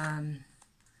of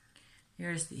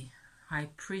here's the High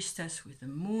Priestess with the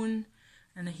moon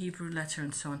and a Hebrew letter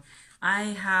and so on. I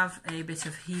have a bit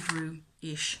of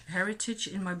Hebrew-ish heritage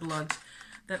in my blood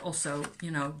that also,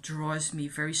 you know, draws me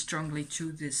very strongly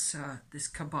to this this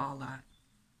Kabbalah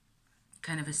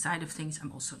kind of a side of things.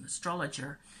 I'm also an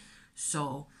astrologer,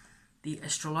 so the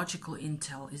astrological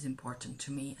intel is important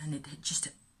to me, and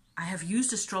I have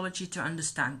used astrology to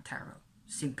understand tarot,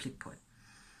 simply put.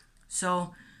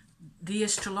 So the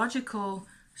astrological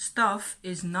stuff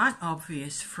is not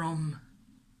obvious from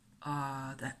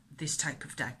this type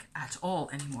of deck at all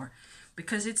anymore,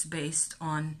 because it's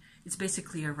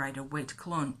basically a Rider-Waite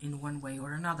clone in one way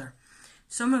or another.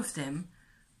 Some of them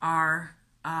are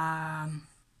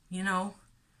you know,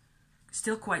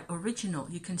 still quite original.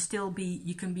 You can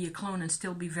be a clone and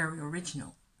still be very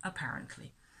original,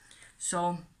 apparently.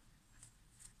 So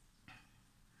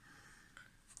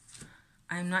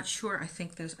I'm not sure. I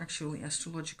think there's actually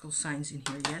astrological signs in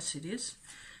here. Yes, it is.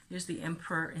 Here's the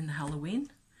Emperor in the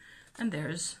Halloween, and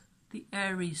there's the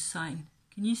Aries sign.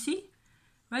 Can you see?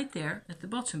 Right there at the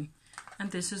bottom.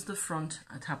 And this is the front.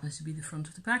 It happens to be the front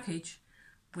of the package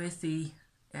with the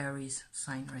Aries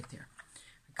sign right there.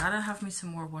 I gotta have me some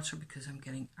more water because I'm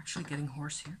actually getting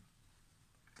hoarse here.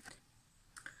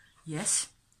 Yes,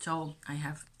 so I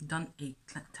have done a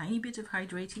tiny bit of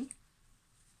hydrating.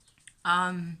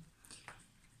 I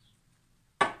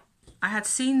had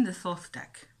seen the Thoth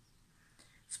deck,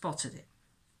 spotted it,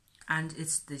 and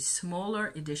it's the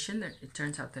smaller edition. It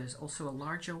turns out there's also a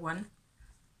larger one,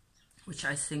 which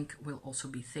I think will also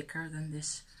be thicker than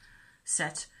this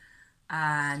set,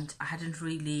 and I hadn't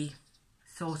really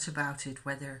thought about it,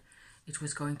 whether it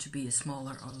was going to be a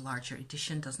smaller or a larger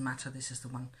edition. Doesn't matter, this is the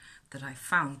one that I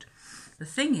found. The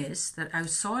thing is that I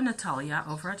saw Natalia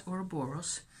over at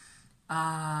Ouroboros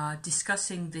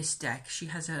discussing this deck. She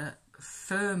has a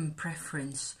firm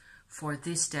preference for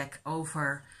this deck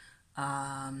over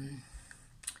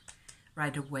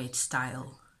Rider-Waite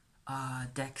style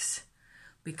decks,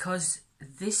 because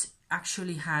this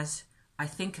actually has, I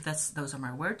think those are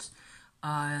my words,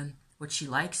 what she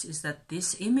likes is that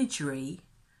this imagery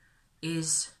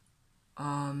is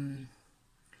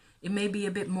it may be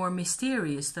a bit more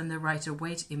mysterious than the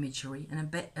Rider-Waite imagery, and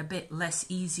a bit less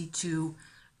easy to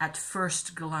at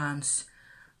first glance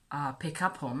pick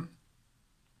up on,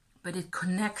 but it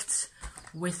connects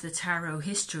with the tarot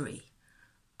history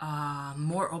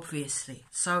more obviously.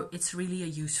 So it's really a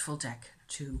useful deck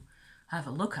to have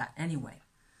a look at anyway.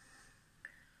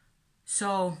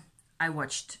 So I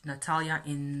watched Natalia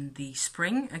in the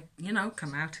spring, you know,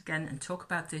 come out again and talk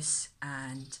about this,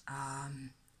 and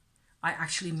I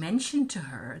actually mentioned to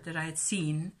her that I had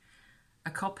seen a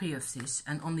copy of this,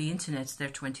 and on the internet they're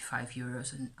 25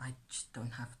 euros, and I just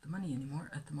don't have the money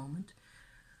anymore at the moment.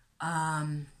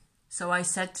 So I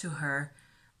said to her,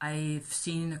 I've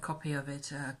seen a copy of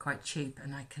it quite cheap,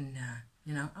 and I can,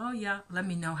 you know, oh yeah, let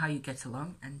me know how you get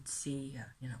along and see,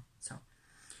 you know, so.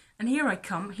 And here I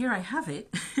come, here I have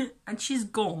it, and she's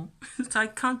gone. So I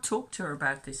can't talk to her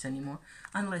about this anymore,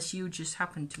 unless you just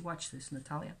happen to watch this,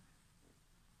 Natalia.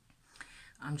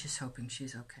 I'm just hoping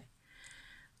she's okay.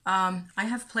 I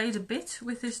have played a bit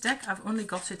with this deck. I've only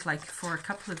got it like for a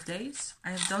couple of days. I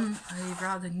have done a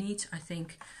rather neat, I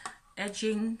think,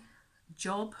 edging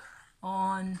job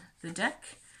on the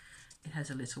deck. It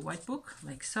has a little white book,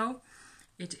 like so.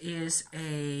 It is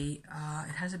it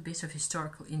has a bit of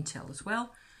historical intel as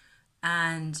well.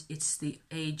 And it's the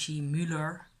A.G.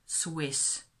 Müller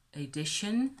Swiss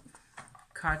edition.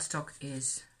 Cardstock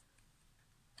is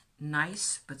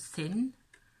nice but thin.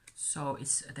 So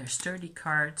they're sturdy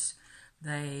cards.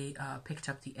 They picked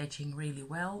up the edging really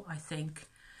well, I think.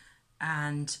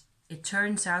 And it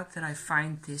turns out that I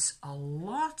find this a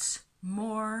lot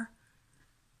more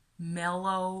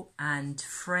mellow and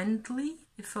friendly,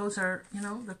 if those are, you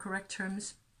know, the correct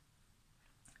terms,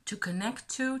 to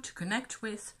connect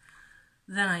with,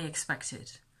 than I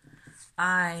expected.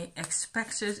 I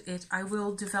expected it, I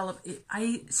will develop it.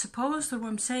 I suppose that what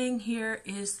I'm saying here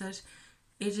is that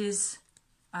it is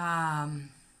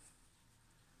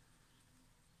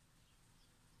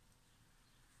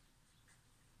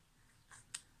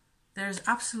there's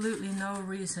absolutely no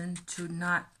reason to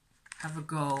not have a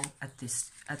go at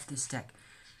this deck.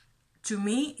 To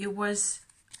me, it was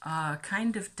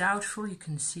kind of doubtful. You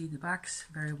can see the backs,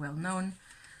 very well known.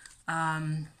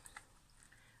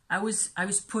 I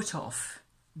was put off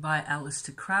by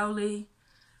Aleister Crowley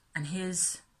and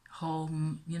his whole,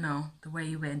 you know, the way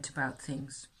he went about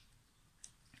things.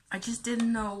 I just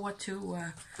didn't know what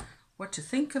to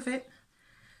think of it.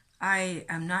 I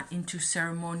am not into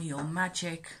ceremonial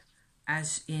magic,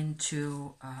 as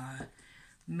into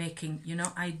making, you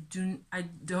know, I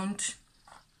don't.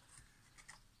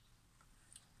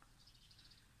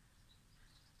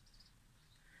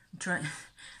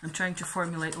 I'm trying to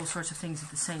formulate all sorts of things at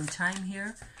the same time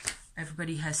here.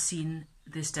 Everybody has seen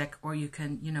this deck, or you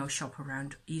can, you know, shop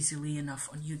around easily enough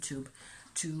on YouTube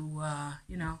to,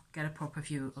 you know, get a proper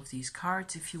view of these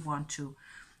cards if you want to.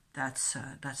 That's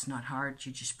not hard.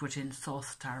 You just put in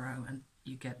Thoth Tarot and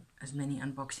you get as many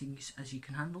unboxings as you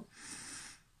can handle.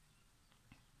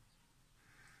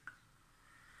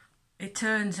 It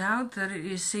turns out that it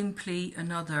is simply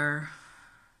another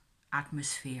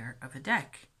atmosphere of a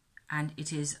deck. And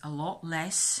it is a lot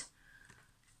less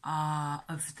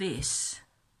of this,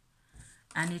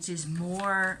 and it is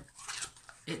more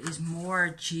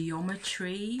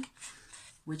geometry,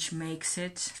 which makes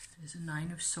it, there's a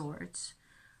 9 of Swords,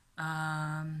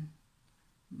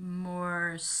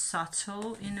 more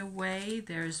subtle in a way.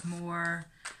 There's more,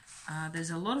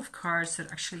 there's a lot of cards that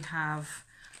actually have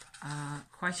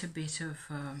quite a bit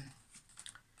of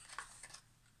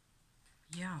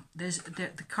yeah,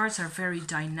 the cards are very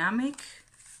dynamic,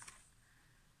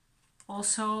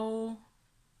 also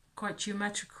quite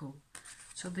geometrical.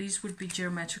 So these would be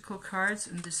geometrical cards,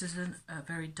 and this is a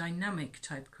very dynamic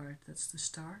type card. That's the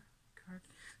Star card.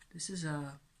 This is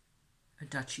a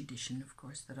Dutch edition, of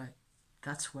course,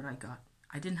 that's what I got.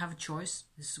 I didn't have a choice.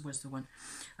 This was the one.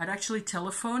 I'd actually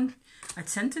telephoned. I'd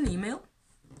sent an email,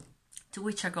 to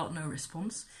which I got no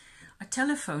response. I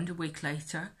telephoned a week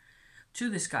later to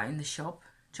this guy in the shop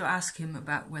to ask him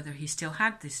about whether he still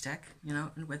had this deck, you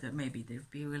know, and whether maybe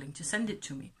they'd be willing to send it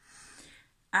to me.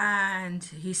 And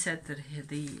he said that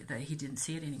he didn't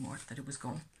see it anymore, that it was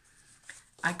gone.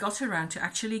 I got around to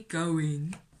actually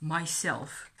going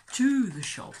myself to the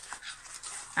shop,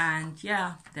 and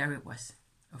yeah, there it was,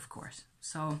 of course.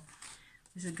 So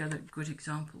this is a good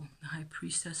example. The High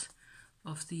Priestess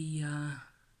of the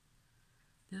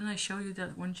didn't I show you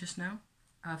that one just now,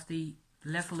 of the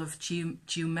level of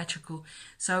geometrical.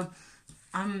 So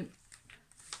I'm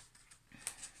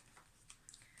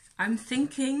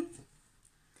thinking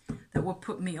that what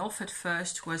put me off at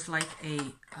first was like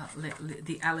the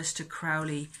Aleister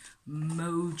Crowley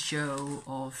mojo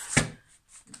of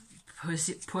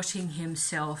putting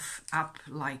himself up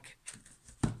like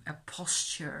a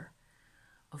posture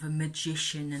of a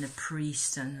magician and a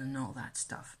priest and all that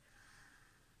stuff.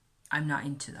 I'm not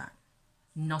into that,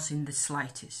 not in the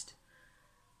slightest.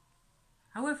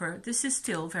 However, this is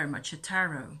still very much a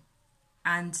tarot,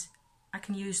 and I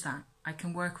can use that. I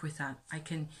can work with that. I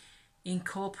can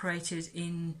incorporate it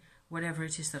in whatever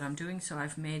it is that I'm doing. So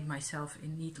I've made myself a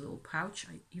neat little pouch.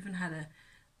 I even had a,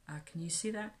 can you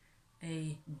see that?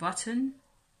 a button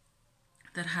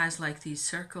that has like these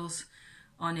circles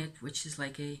on it, which is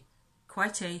like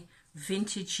quite a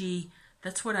vintagey.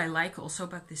 That's what I like also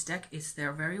about this deck, is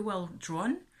they're very well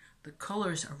drawn. The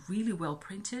colors are really well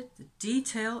printed. The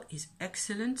detail is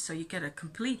excellent, so you get a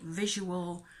complete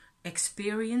visual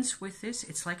experience with this.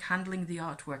 It's like handling the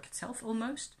artwork itself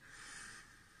almost.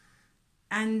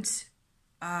 And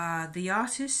the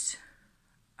artist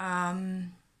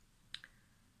had,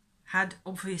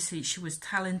 obviously, she was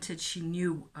talented. She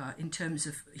knew in terms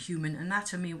of human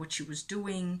anatomy what she was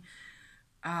doing.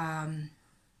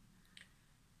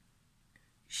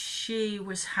 She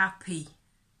was happy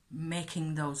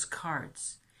making those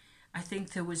cards. I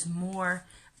think there was more.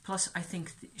 Plus, I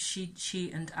think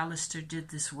she and Alistair did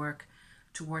this work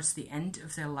towards the end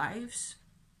of their lives.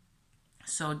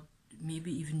 So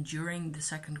maybe even during the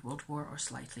Second World War or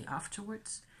slightly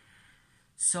afterwards.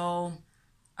 So,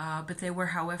 but they were,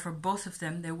 however, both of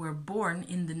them, they were born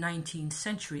in the 19th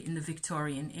century, in the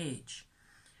Victorian age.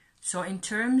 So in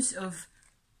terms of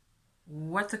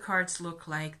what the cards look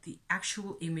like, the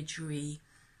actual imagery,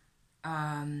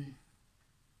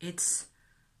 it's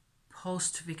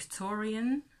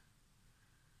post-Victorian.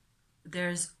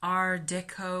 There's Art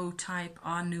Deco type,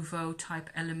 Art Nouveau type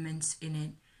elements in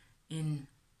it, in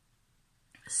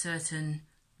certain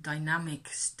dynamic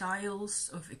styles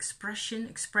of expression,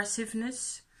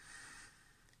 expressiveness.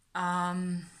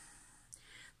 The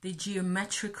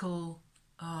geometrical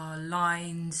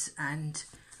lines and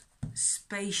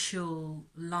spatial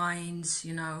lines,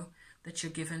 you know, that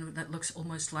you're given, that looks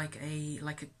almost like a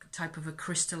type of a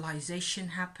crystallization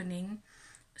happening,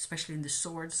 especially in the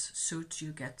swords suit.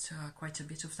 You get quite a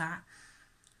bit of that.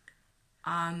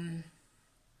 I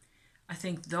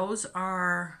think those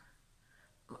are,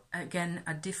 again,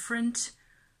 a different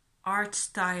art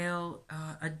style,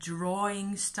 a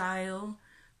drawing style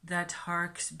that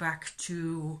harks back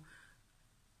to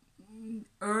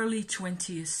early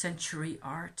 20th century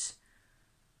art.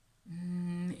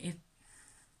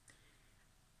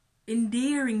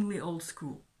 Endearingly old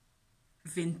school,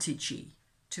 vintagey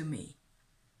to me.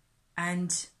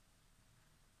 And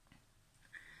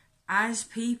as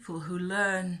people who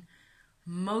learn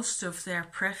most of their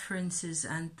preferences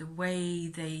and the way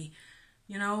they,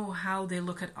 you know, how they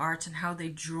look at art and how they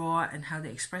draw and how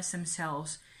they express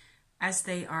themselves as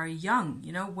they are young,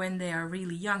 you know, when they are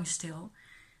really young still,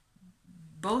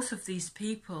 both of these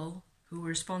people who were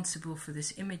responsible for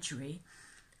this imagery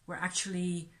were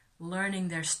actually learning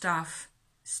their stuff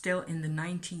still in the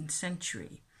 19th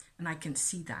century. And I can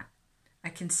see that. I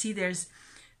can see there's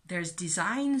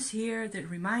designs here that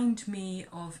remind me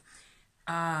of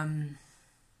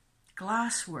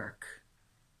glasswork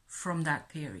from that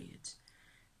period.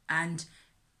 And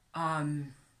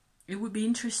it would be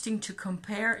interesting to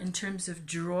compare in terms of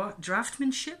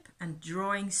draftsmanship and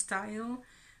drawing style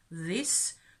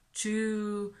this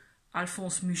to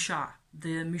Alphonse Muchat,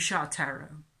 the Muchat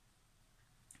Tarot,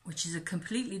 which is a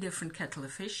completely different kettle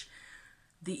of fish.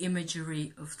 The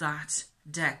imagery of that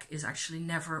deck is actually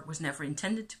was never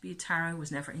intended to be a tarot,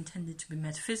 was never intended to be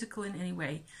metaphysical in any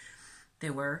way. They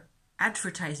were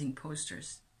advertising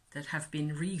posters that have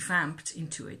been revamped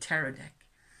into a tarot deck.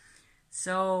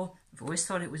 So I've always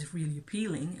thought it was really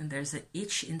appealing, and there's an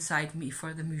itch inside me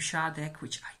for the Muchat deck,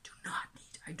 which I do not need.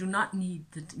 I do not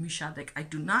need the Muchat deck. I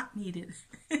do not need it.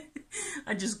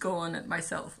 I just go on it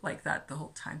myself like that the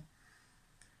whole time.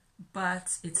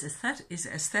 But it's aesthetic. It's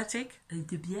aesthetic.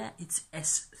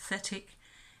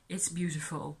 It's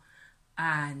beautiful.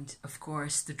 And of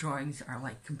course the drawings are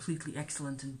like completely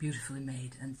excellent and beautifully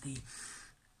made, and the,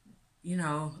 you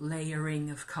know, layering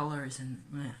of colors and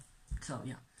so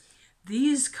yeah.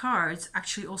 These cards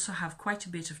actually also have quite a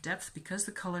bit of depth because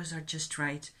the colors are just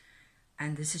right,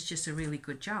 and this is just a really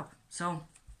good job. So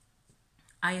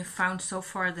I have found so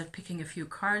far that picking a few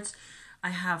cards, I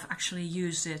have actually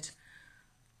used it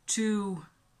to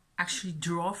actually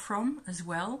draw from as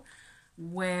well,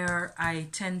 where I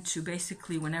tend to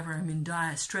basically, whenever I'm in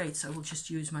dire straits, I will just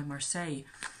use my Marseille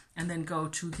and then go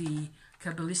to the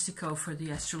Kabbalistico for the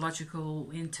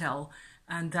astrological intel,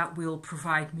 and that will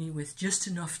provide me with just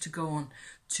enough to go on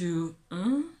to,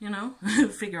 you know,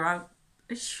 figure out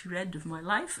a shred of my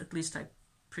life. At least I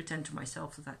pretend to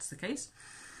myself that that's the case.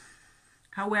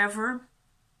 However,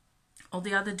 all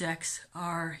the other decks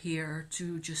are here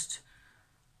to just,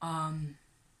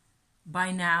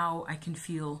 by now I can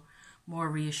feel more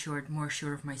reassured, more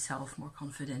sure of myself, more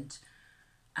confident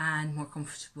and more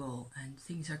comfortable, and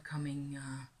things are coming,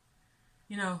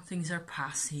 you know, things are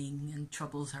passing and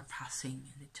troubles are passing,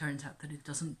 and it turns out that it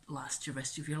doesn't last the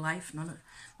rest of your life.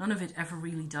 None of it ever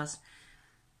really does,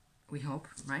 we hope,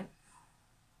 right?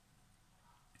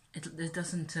 It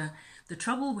doesn't, the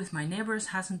trouble with my neighbors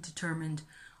hasn't determined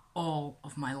all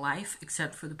of my life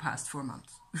except for the past 4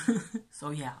 months. So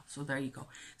yeah, so there you go.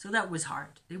 So that was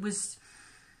hard. It was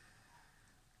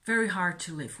very hard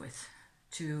to live with,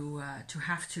 to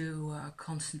have to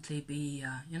constantly be,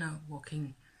 you know,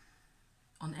 walking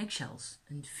on eggshells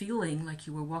and feeling like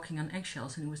you were walking on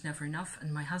eggshells, and it was never enough.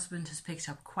 And my husband has picked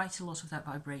up quite a lot of that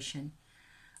vibration.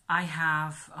 I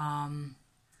have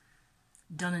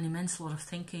done an immense lot of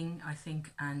thinking, I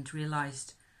think, and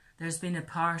realized there's been a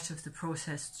part of the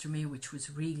process to me which was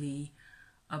really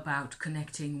about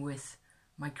connecting with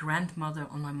my grandmother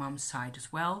on my mom's side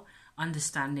as well,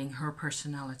 understanding her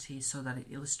personality so that it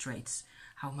illustrates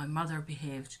how my mother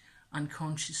behaved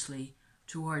unconsciously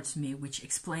towards me, which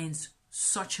explains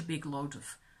such a big load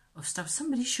of stuff.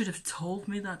 Somebody should have told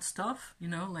me that stuff, you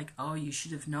know, like, oh, you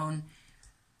should have known.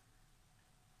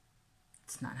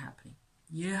 It's not happening.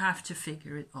 You have to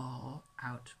figure it all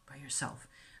out by yourself.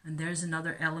 And there's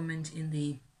another element in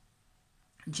the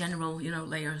general, you know,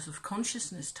 layers of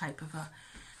consciousness type of a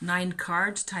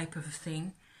 9-card type of a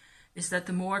thing, is that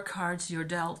the more cards you're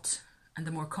dealt and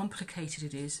the more complicated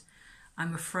it is,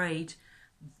 I'm afraid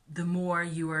the more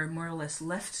you are more or less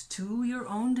left to your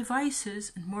own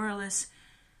devices and more or less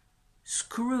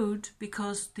screwed,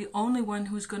 because the only one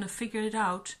who's going to figure it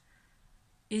out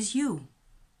is you.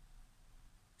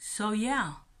 So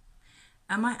yeah,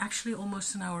 am I actually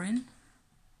almost an hour in?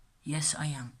 Yes, I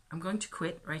am. I'm going to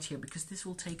quit right here because this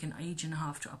will take an age and a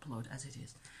half to upload as it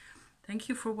is. Thank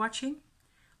you for watching.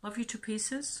 Love you to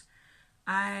pieces.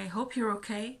 I hope you're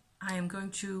okay. I am going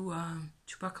to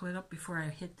buckle it up before I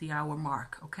hit the hour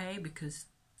mark, okay? Because,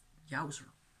 yowzer.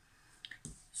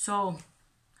 So,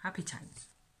 happy times,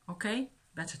 okay?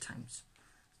 Better times.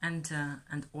 And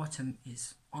autumn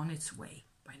is on its way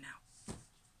by now.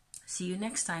 See you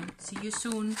next time. See you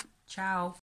soon. Ciao.